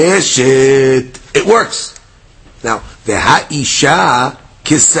 mekudeshet, it works. Now, v'ha'isha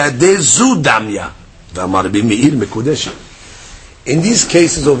kisadeh zu damya, v'amar be me'ir mekudeshet. In these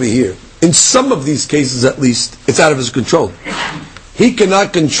cases over here, in some of these cases at least, it's out of his control. He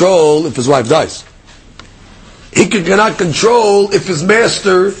cannot control if his wife dies. He cannot control if his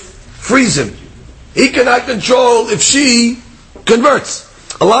master frees him. He cannot control if she converts.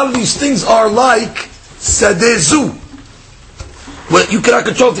 A lot of these things are like sadezu. Well, you cannot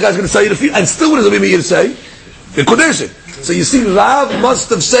control if the guy's going to tell you to feed, and still what does it mean to say? So you see, Rav must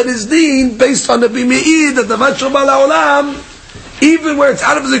have said his deen based on the bimeir that the Vachor Bal Haolam, even where it's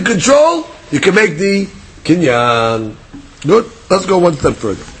out of his control, you can make the kinyan. Good. Let's go one step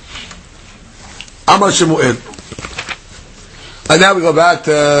further. Amar Shemuel. And now we go back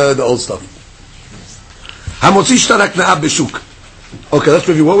to the old stuff. Hamotzi shtar hakna'ah b'shuk. Okay, let's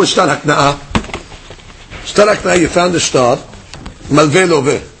review. What was shtar hakna'ah? Shtar hakna'ah, you found the shtar. Malveh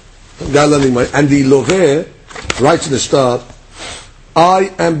loveh. And the loveh writes in the shtar,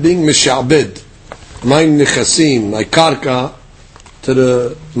 I am being mishabed, my nechasim, my karka, to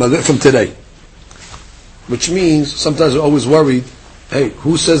the malveh from today. Which means, sometimes we're always worried, hey,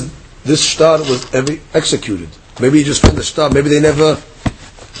 who says this shtar was ever executed? Maybe you just found the shtar, maybe they never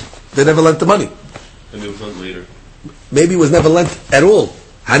lent the money. Maybe it was lent later. Maybe it was never lent at all.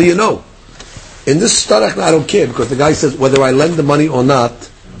 How do you know? In this shtar hakna'ah, I don't care, because the guy says whether I lend the money or not,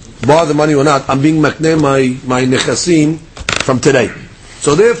 borrow the money or not, I'm being makneh my nechasim from today.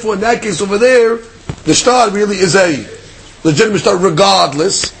 So therefore, in that case over there, the shtar really is a legitimate shtar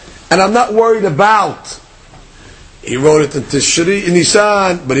regardless, and I'm not worried about, he wrote it in Tishri, in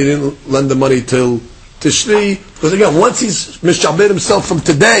Nisan, but he didn't lend the money till Tishri, because again, once he's mishabed himself from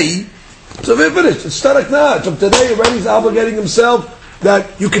today, so we're finished. It's shtar hakna'ah. From today already he's obligating himself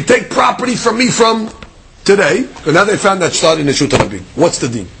that you can take property from me from today. So now they found that shtar in the Shut Rabin. What's the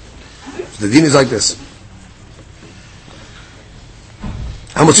deen? The deen is like this.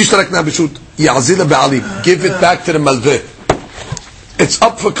 Give it back to the malveh. It's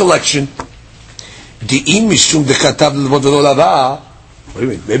up for collection. What do you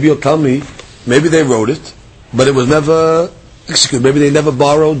mean? Maybe you'll tell me, maybe they wrote it, but it was never executed. Maybe they never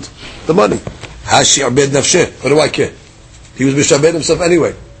borrowed the money. What do I care? He was mishabed himself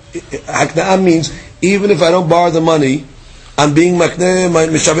anyway. Hakna'ah means, even if I don't borrow the money, I'm being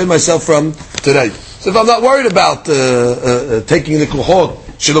mishabed myself from today. So if I'm not worried about taking the kuhot,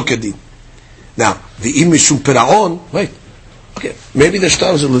 shelo kedin. Now, the imishum peraon, wait, okay, maybe the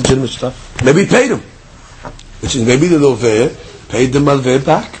shtar was a legitimate shtar. Maybe he paid him. Which is, maybe the loveh paid the malveh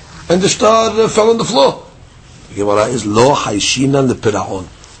back, and the shtar fell on the floor. The Gemara is lo haishinan le peraon.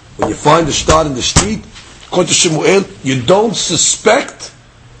 When you find the shtar in the street, according to Shemuel, you don't suspect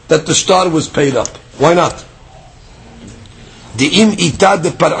that the shtar was paid up. Why not? They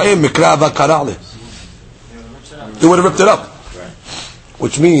would have ripped it up.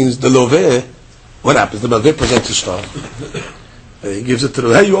 Which means the loveh, what happens? The malveh presents the shtar. He gives it to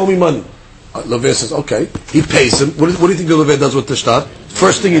the, hey, you owe me money. Loveh says, okay. He pays him. What do you think the loveh does with the shtar?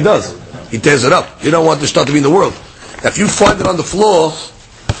 First thing he does, he tears it up. You don't want the shtar to be in the world. If you find it on the floor,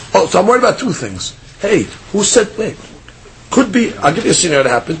 oh, so I'm worried about two things. Hey, who said, wait, could be, I'll give you a scenario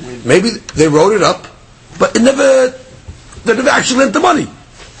that happened. Maybe they wrote it up, but they never actually lent the money.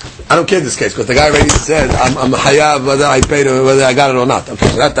 I don't care in this case, because the guy already said, I'm hayav, whether I paid or whether I got it or not. Okay,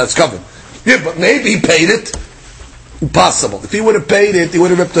 so that's covered. Yeah, but maybe he paid it. Impossible. If he would have paid it, he would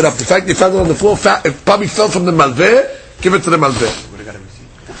have ripped it up. The fact he found it on the floor, it probably fell from the malveh, give it to the malveh.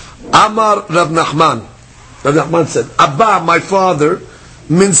 Amar Rav Nachman. Rav Nachman said, Abba, my father,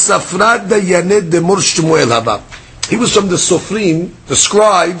 min safrad dayaned demur Shmuel haba. He was from the Sofrim, the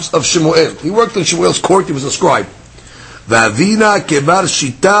scribes of Shemuel. He worked in Shemuel's court, he was a scribe. V'avina kevar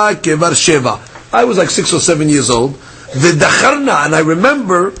shita kevar sheva. I was like 6 or 7 years old. V'dacharna, and I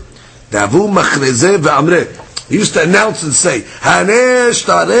remember, Davu machrezeh v'amreh. He used to announce and say, Haneh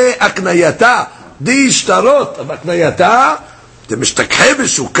shtareh aknayata. These shtarot of aknayata, de'mishtakhe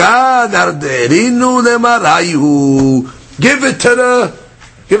b'shuka narderinu lemarayu.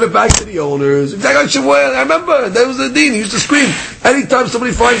 Give it back to the owners. I remember, that was the deen. He used to scream. Anytime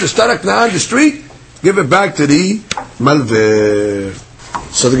somebody finds a shtar akna on the street, give it back to the malveh.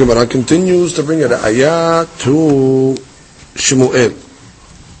 So the Gemara continues to bring an ayah to Shemuel.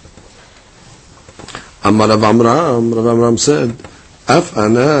 Amar Rav Amram said, Af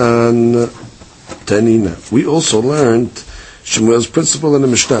anan tanina. We also learned Shemuel's principle in the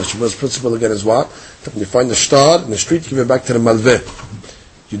Mishnah. Shemuel's principle again is what? That when you find the shtar in the street, give it back to the malveh.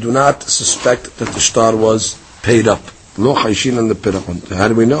 You do not suspect that the shtar was paid up. Lo chayshin on the pirahon. How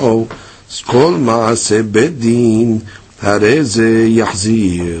do we know? Kol ma'aseh bedin hareze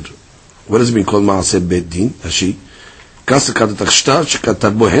yachzir. What does it mean? Kol ma'aseh bedin? Hashi. Kasa katat shtar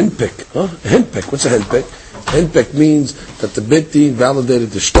shekatat bo henpek. Henpek. What's a henpek? Henpek means that the bedin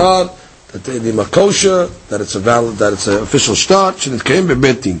validated the shtar, that the makosha, that it's an official shtar, and it came by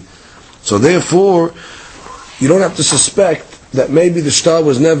bedin. So therefore, you don't have to suspect that maybe the shtar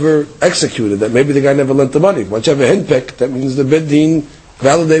was never executed, that maybe the guy never lent the money. Once you have a henpek, that means the bedin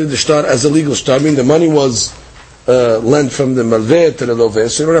validated the shtar as a legal shtar. I mean, the money was lent from the malveh to the loveh,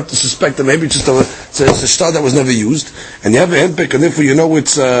 so you don't have to suspect that maybe it's a shtar that was never used. And you have a henpek, and therefore you know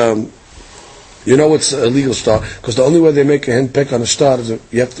it's a legal shtar, because the only way they make a henpek on a shtar is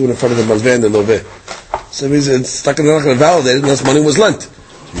you have to do it in front of the malveh and the loveh. So it means they're not going to validate it unless money was lent. So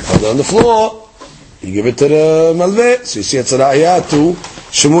you find it on the floor, you give it to the malveh. So you see it's a ra'ayah to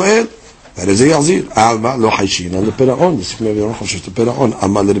Shemuel. That is a yazir. Alma lo hayshin on the pirahon. This maybe don't choshesh the pirahon.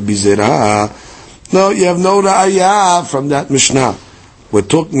 Amal Rabbi Zera. No, you have no ra'ayah from that Mishnah. We're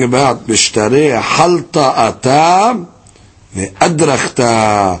talking about b'shtarei halta atam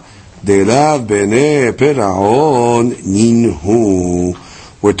ve'adrachta delav b'nei pirahon ninhu.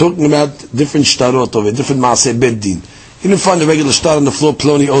 We're talking about different shtarot of a different maaseh beddin. You didn't find a regular shtar on the floor.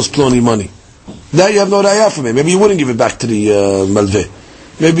 Ploni owes Ploni money. That you have no ra'ayah from it. Maybe you wouldn't give it back to the malveh.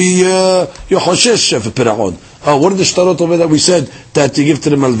 Maybe you're choshesh for pirahon. What are the shtarot over that we said that you give to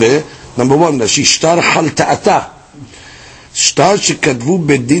the malveh? Number one, she shtar hal ta'ata. Shtar shekadvu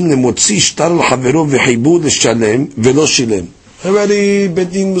bedin lemotzi shtar l'chavero v'chibu l'shalem v'lo shilem. Already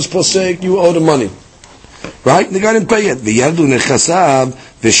bedin was posek, you owe the money. Right? The guy didn't pay it. V'yadu nechasav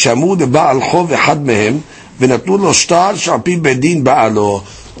v'shamu leba'al chov echad mehem v'natnu lo shtar sh'alpi bedin ba'alo.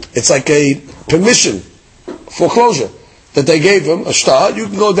 It's like a permission, foreclosure, that they gave him a shtar. You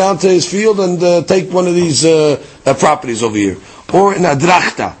can go down to his field and take one of these properties over here. Or in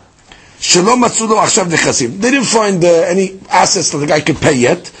adrachta. Shalom matzulo achshav nechasim. They didn't find any assets that the guy could pay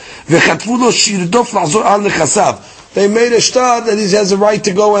yet. V'chatvu lo shirdof lachzor al nechasav. They made a shtar that he has a right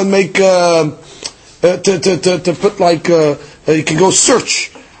to go and make, to put like, he can go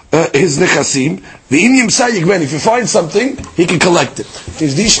search his nechasim. If you find something, he can collect it.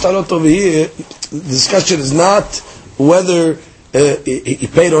 These shtarot over here, the discussion is not whether he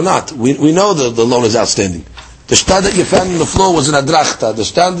paid or not. We know the loan is outstanding. The shtar that you found on the floor was an adrachta. The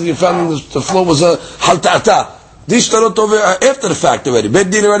shtar that you found on the floor was a halta'ata. These shtarot over are after the fact already.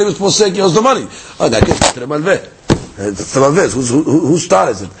 Beddin already was supposed to say he owes the money. That gets to the malveh. It's the malveh. Whose shtar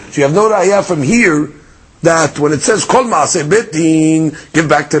is it? So you have no ra'ayah from here that when it says kol ma'aseh betin, give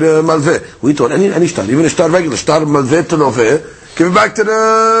back to the malveh. We thought any shtar, even a shtar regular shtar malveh to loveh, give it back to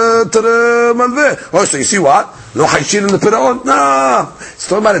the malveh. Oh, so you see what? No hayshin in the pirahon? No, it's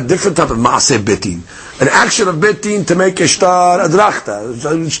talking about a different type of ma'aseh betin, an action of betin to make a shtar adrachta,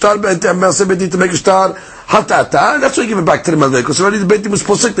 shtar ma'aseh betin to make a shtar hatata. That's why you give it back to the malveh, because already the betin was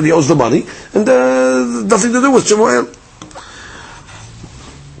posek that he owes the money, and nothing to do with Shemuel.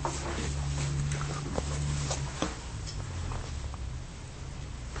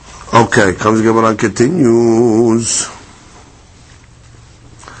 Okay, comes the Gemara continues.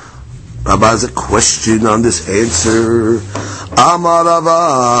 Rabbi has a question on this answer. Amar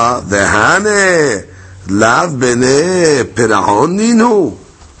Rava, v'hane lav bene pirahon ninu.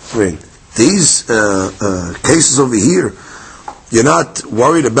 I mean, these cases over here, you're not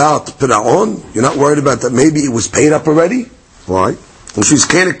worried about pirahon. You're not worried about that. Maybe it was paid up already. Why? If she's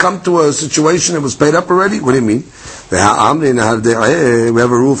can't come to a situation that was paid up already. What do you mean? We have a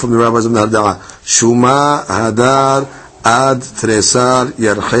rule from the rabbis of Naharda'ah. Shuma hadar ad tresar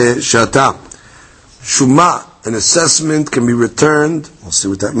yarche shata. Shuma, an assessment, can be returned, we'll see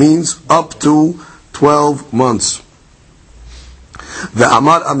what that means, up to 12 months.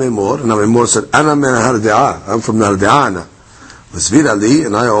 Ve'amar Amemor, and Amemor said, Ana min Harde'ah, I'm from Harde'ah. V'svir Ali,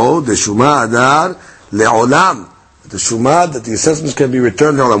 and I owe the Shuma Adar le'olam. The Shuma, that the assessments can be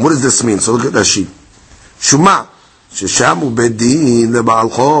returned le'olam. What does this mean? So look at Rashi. Shuma, Sheshamu Bedin le'ba'al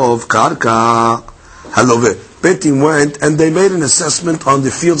chov karka haloveh. Bedin went, and they made an assessment on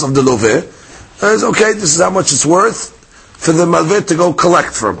the fields of the loveh. It's okay, this is how much it's worth for the malveh to go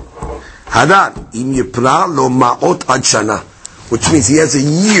collect from. Hadar, im yipra lo ma'ot ad shana. Which means he has a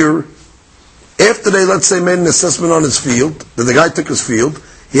year, after they, let's say, made an assessment on his field, that the guy took his field,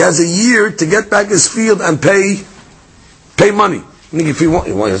 he has a year to get back his field and pay money. If he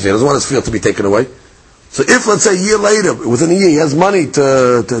doesn't want his field to be taken away. So if, let's say, a year later, within a year, he has money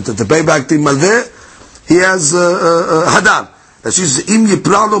to pay back the malveh, he has hadar. That says, im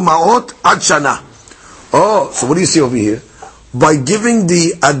yipra lo ma'ot ad shana. Oh, so what do you see over here? By giving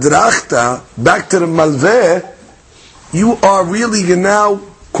the adrachta back to the malveh, you are really now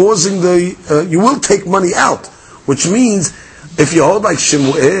causing you will take money out. Which means, if you hold like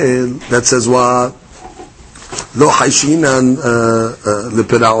Shemuel, that says what? Lo haishinan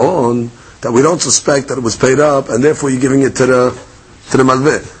lepiraon, that we don't suspect that it was paid up, and therefore you're giving it to the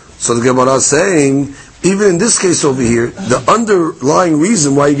malveh. So the Gemara is saying, even in this case over here, the underlying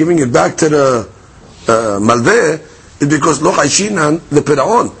reason why you're giving it back to the malveh is because lo haishinan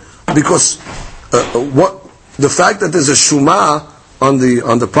lepiraon. Because the fact that there's a shuma on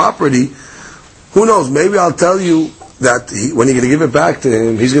the property, who knows? Maybe I'll tell you that when you're going to give it back to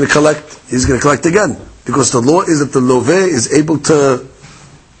him, he's going to collect again, because the law is that the loveh is able to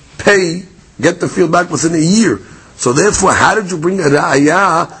get the field back within a year. So therefore, how did you bring a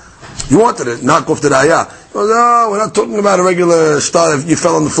ra'ayah? You wanted to knock off the ra'ayah. No, we're not talking about a regular star. If you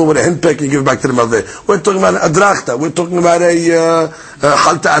fell on the floor with a henpeck, you give it back to the malveh. We're talking about a adrachta. We're talking about a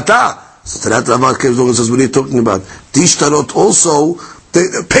chalta'ata. So to that Rav says, what are you talking about? Tishtarot also,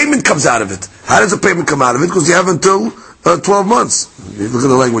 the payment comes out of it. How does the payment come out of it? Because you have until 12 months. Look at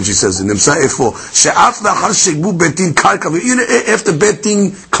the language he says in Nimsa Efo. She'af lachar shegbu betin karka. After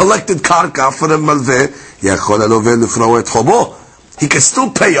betin collected karka for the malveh, yachol haloveh lefrao et chobo. He can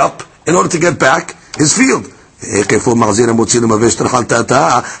still pay up in order to get back his field. How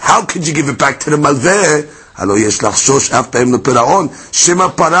could you give it back to the malveh?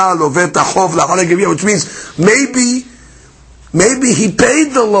 Which means maybe he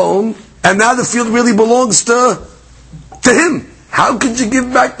paid the loan and now the field really belongs to him. How could you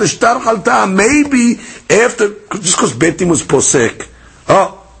give back the shtar chalta? Maybe after, just because Betim was posek,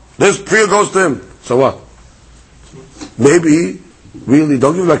 this field goes to him. So what? Maybe really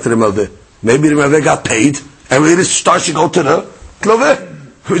don't give it back to the malveh. Maybe the malveh got paid and really the shtar should go to the loveh.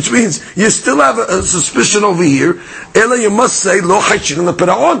 Which means you still have a suspicion over here. Ela, you must say lo haichin la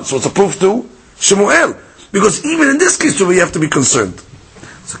peraon. So it's a proof to Shemuel, because even in this case, we have to be concerned.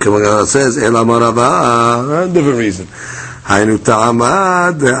 So Gemara says Ela marava, different reason. Hainu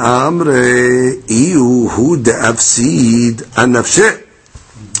ta'amad amre iu hu de'afsid anafshe.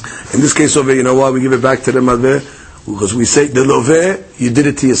 In this case over here, you know why we give it back to the malveh? Because we say the loveh, you did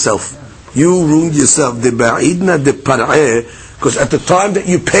it to yourself. You ruined yourself. The ba'idna de par'eh. Because at the time that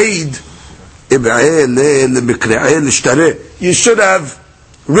you paid, you should have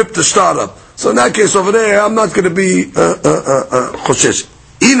ripped the start up. So in that case over there, I'm not going to be choshesh.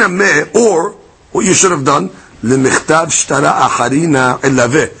 Or what you should have done, at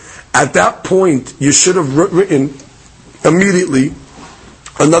that point, you should have written immediately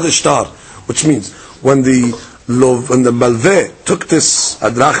another star, which means when the malveh took this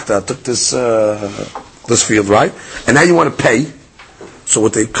adrachta, took this field, right? And now you want to pay. So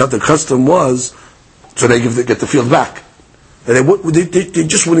what the custom was, so they get the field back. And they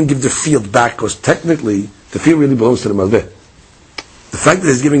just wouldn't give the field back, because technically the field really belongs to the malveh. The fact that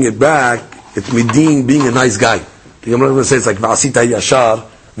he's giving it back, it's midin being a nice guy. The Gemara going to say it's like va'asita yashar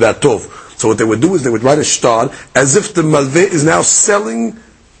ve'atov. So what they would do is they would write a shtar as if the malveh is now selling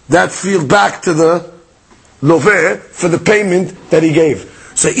that field back to the loveh for the payment that he gave.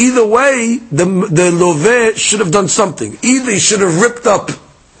 So either way, the loveh should have done something. Either he should have ripped up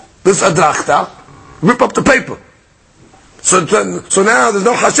this adrachta, rip up the paper. So now there's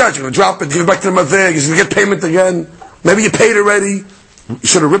no chashash. You're going to drop it, give it back to the malveh, you're going to get payment again. Maybe you paid already. You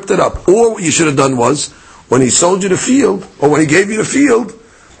should have ripped it up. Or what you should have done was, when he sold you the field, or when he gave you the field,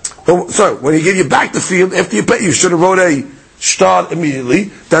 when he gave you back the field, after you paid, you should have wrote a shtar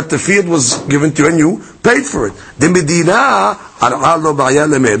immediately that the field was given to you and you paid for it.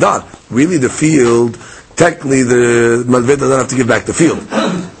 Really the field, technically the malveh doesn't have to give back the field.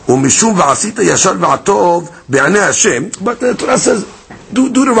 But the Torah says, do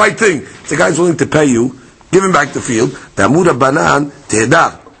the right thing. If the guy's willing to pay you, Give him back the field. Tamur Banan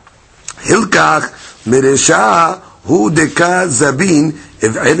Tehedar. Hilkach Meresha Hu Deka Zabin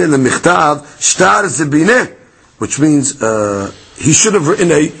Ev'ele Lemichtav Shtar Zabineh, which means he should have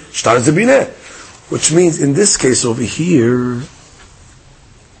written a Shtar Zabineh, which means in this case over here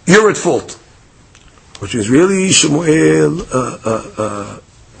you're at fault. Which is really Shemuel. You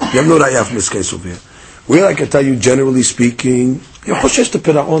have no raya from this case over here. Where I can tell you, generally speaking, you're Hoshesh to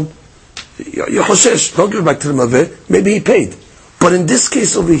Pira'on. You're Hoshesh. Don't give it back to the Malveh. Maybe he paid. But in this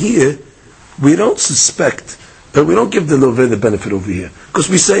case over here, we don't suspect, but we don't give the Loveh the benefit over here. Because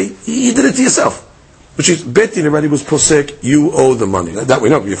we say, you did it to yourself. Which is, Betin already was posek, you owe the money. That we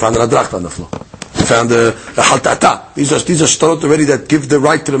know. You found an adracht on the floor. You found a haltata. These are shtarot already that give the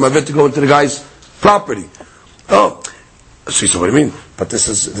right to the Malveh to go into the guy's property. Oh, so what do you mean? But this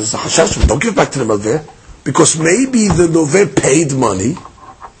is a hashash. Don't give it back to the Malveh, because maybe the Loveh paid money,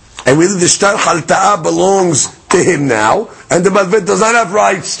 and whether the shtar halta'a belongs to him now, and the Malveh does not have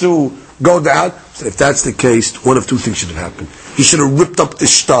rights to go down. So if that's the case, one of two things should have happened. He should have ripped up the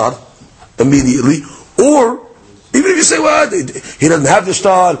shtar immediately, or even if you say, well, he doesn't have the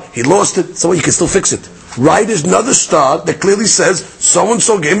shtar, he lost it, so you can still fix it. Write another shtar that clearly says,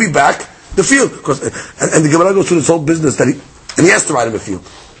 so-and-so gave me back the field. And the Gemara goes through this whole business that he has to write him a field.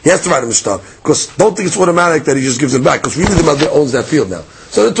 He has to write him a shtar. Because don't think it's automatic that he just gives him back, because really the Malveh owns that field now.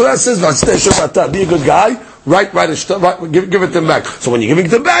 So the Torah says, be a good guy, write a shtar, give it to him back. So when you're giving it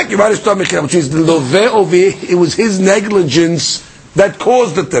to him back, you write a shtar, which means the Loveh over here, it was his negligence that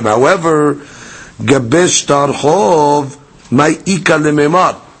caused it to him. However, Gabesh shtar chov, ma'ika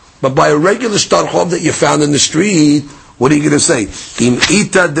lememar. But by a regular shtar chov that you found in the street, what are you going to say? Im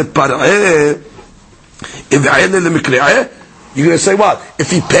ita de par'eh, iv'ayele lemikre'eh. You're going to say what? If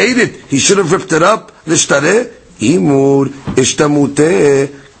he paid it, he should have ripped it up. L'shtareh, imur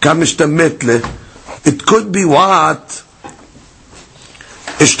ishtamuteh kam ishtametle. It could be what?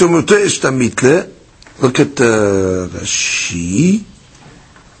 Ishtamuteh ishtametle. Look at Rashi.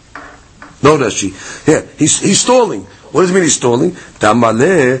 No Rashi. Here, he's stalling. What does it mean he's stalling?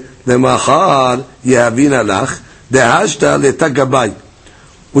 Tamaleh lemachar yahavin alach dehashta letagabay.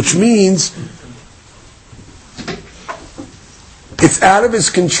 Which means it's out of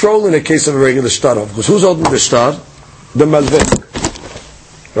his control in the case of a regular shtar. Because who's holding the shtar? The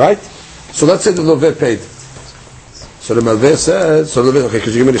Malveh. Right? So let's say the Loveh paid. So the Malveh says, okay,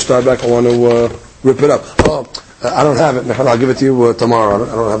 because you give me the shtar back, I want to rip it up. Oh, I don't have it. I'll give it to you tomorrow.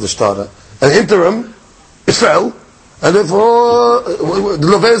 I don't have the shtar. And interim, it fell, and therefore the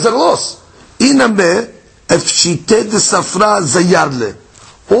Loveh is at a loss. Inameh efshite de safra zayarle.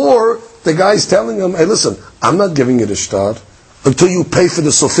 Or the guy's telling him, hey, listen, I'm not giving you the shtar until you pay for the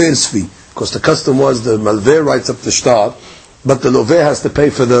sofer's fee. Because the custom was the Malveh writes up the shtar, but the Loveh has to pay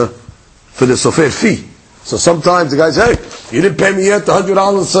for the sofer fee. So sometimes the guy says, hey, you didn't pay me yet the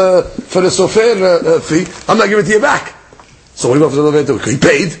 $100 for the sofer fee, I'm not giving it to you back. So what do you want for the Loveh to do? He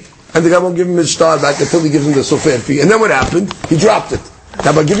paid, and the guy won't give him his shtar back until he gives him the sofer fee. And then what happened? He dropped it.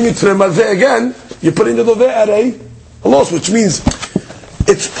 Now by giving it to the Malveh again, you're putting the Loveh at a loss, which means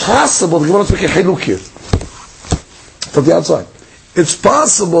it's possible, the Gemara is making a hiluk here, from the outside. It's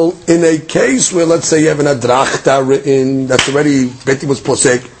possible in a case where, let's say, you have an adrachta written that's already Beti was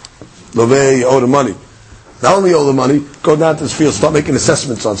posek, Loveh, you owe the money. Not only owe the money, go down to this field, start making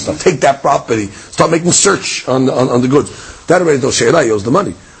assessments on stuff, take that property, start making search on the goods. That already knows Sheila, he owes the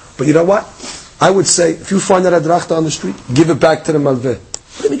money. But you know what? I would say, if you find that adrachta on the street, give it back to the Malveh.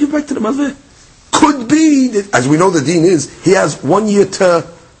 What do you mean give it back to the Malveh? Could be, that, as we know the deen is, he has 1 year to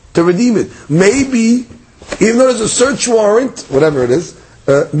redeem it. Maybe, even though there's a search warrant, whatever it is,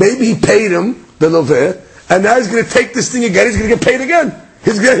 maybe he paid him, the Loveh, and now he's going to take this thing again, he's going to get paid again.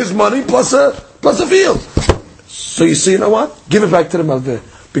 He's going to get his money plus a field. So you see, you know what? Give it back to the Malveh.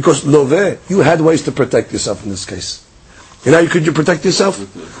 Because Loveh, you had ways to protect yourself in this case. You know how could you protect yourself?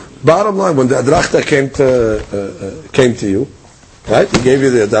 Bottom line, when the adrachta came to you, right? He gave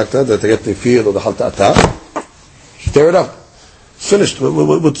you the adrachta to get the field or the haltata. Tear it up. It's finished.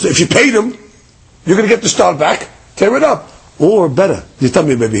 If you paid him, you're going to get the shtar back. Tear it up. Or better, you tell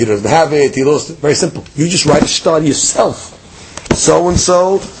me maybe he doesn't have it, he lost it. Very simple. You just write a shtar yourself. So and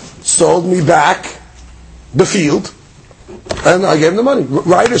so sold me back the field, and I gave him the money.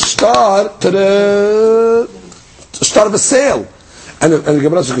 Write a shtar to the start of a sale. And the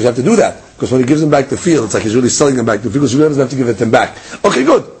Gemara says, because you have to do that. Because when he gives him back the field, it's like he's really selling them back the field, because he doesn't have to give it them back. Okay,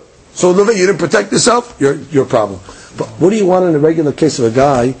 good. So, Loveh, you didn't protect yourself, your problem. But what do you want in a regular case of a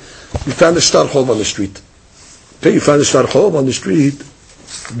guy, you found a shtar chov on the street. Okay, you found a shtar chov on the street,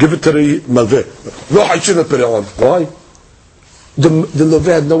 give it to the Malveh. No, I shouldn't put it on. Why? the Leveh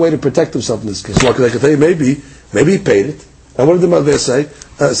had no way to protect himself in this case. Well, I can tell you, maybe he paid it. And what did the Malveh say?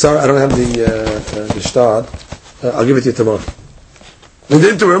 Sorry, I don't have the star. I'll give it to you tomorrow. In the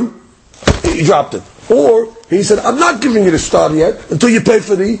interim, he dropped it. Or he said, I'm not giving you the star yet until you pay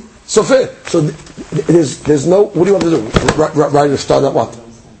for the sofer. So there's no, what do you want to do? Write a star that what?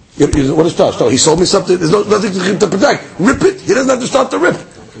 What is star? He sold me something, there's nothing to protect. Rip it, he doesn't have to start to rip.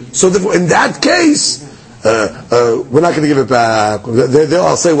 So in that case, we're not going to give it back.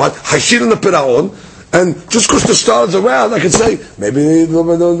 I'll say what? Hashir in the Piraon. And just because the star's around, I can say, maybe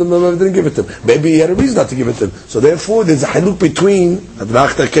the didn't give it to him. Maybe he had a reason not to give it to him. So therefore, there's a haluk between the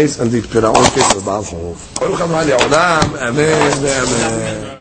Bachta case and the Piraon case of Baal Chov.